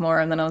sophomore,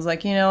 and then I was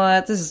like, you know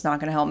what? This is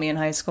not going to help me in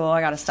high school. I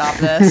got to stop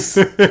this.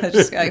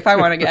 If I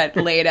want to get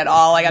laid at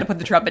all, I got to put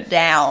the trumpet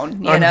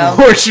down. You know.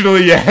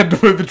 Unfortunately, you had to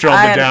put the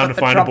trumpet down to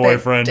find a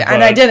boyfriend,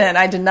 and I didn't.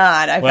 I did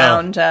not. I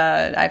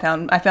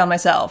found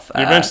myself.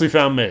 You eventually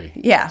found me.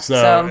 Yeah.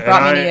 So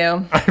brought me to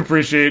you. I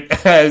appreciate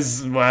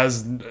as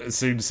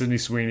Sydney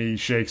Sweeney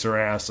shakes her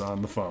ass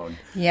on the phone.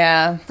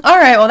 Yeah. All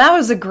right. Well, that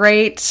was a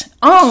great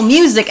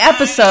music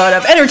episode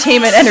of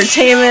Entertainment.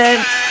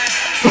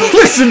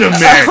 Listen to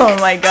Mick. Oh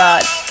my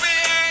God.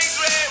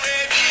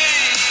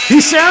 He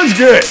sounds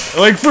good.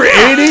 Like for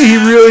 80, he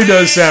really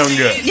does sound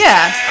good.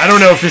 Yeah. I don't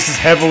know if this is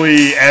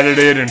heavily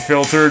edited and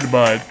filtered,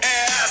 but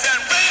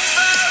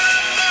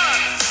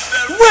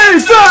yeah,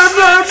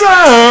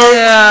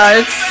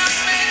 it's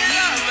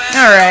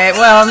all right.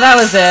 Well, that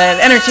was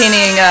an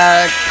entertaining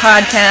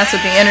podcast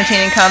with the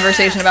entertaining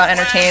conversation about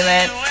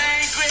entertainment.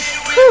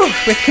 Whew,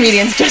 with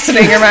comedians Justin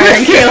Angermeyer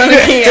and Kayla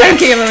McKee. I'm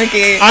Kayla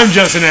McKee. I'm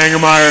Justin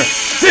Angermeyer.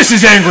 This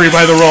is Angry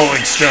by the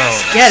Rolling Stones.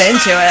 Get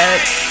into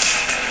it.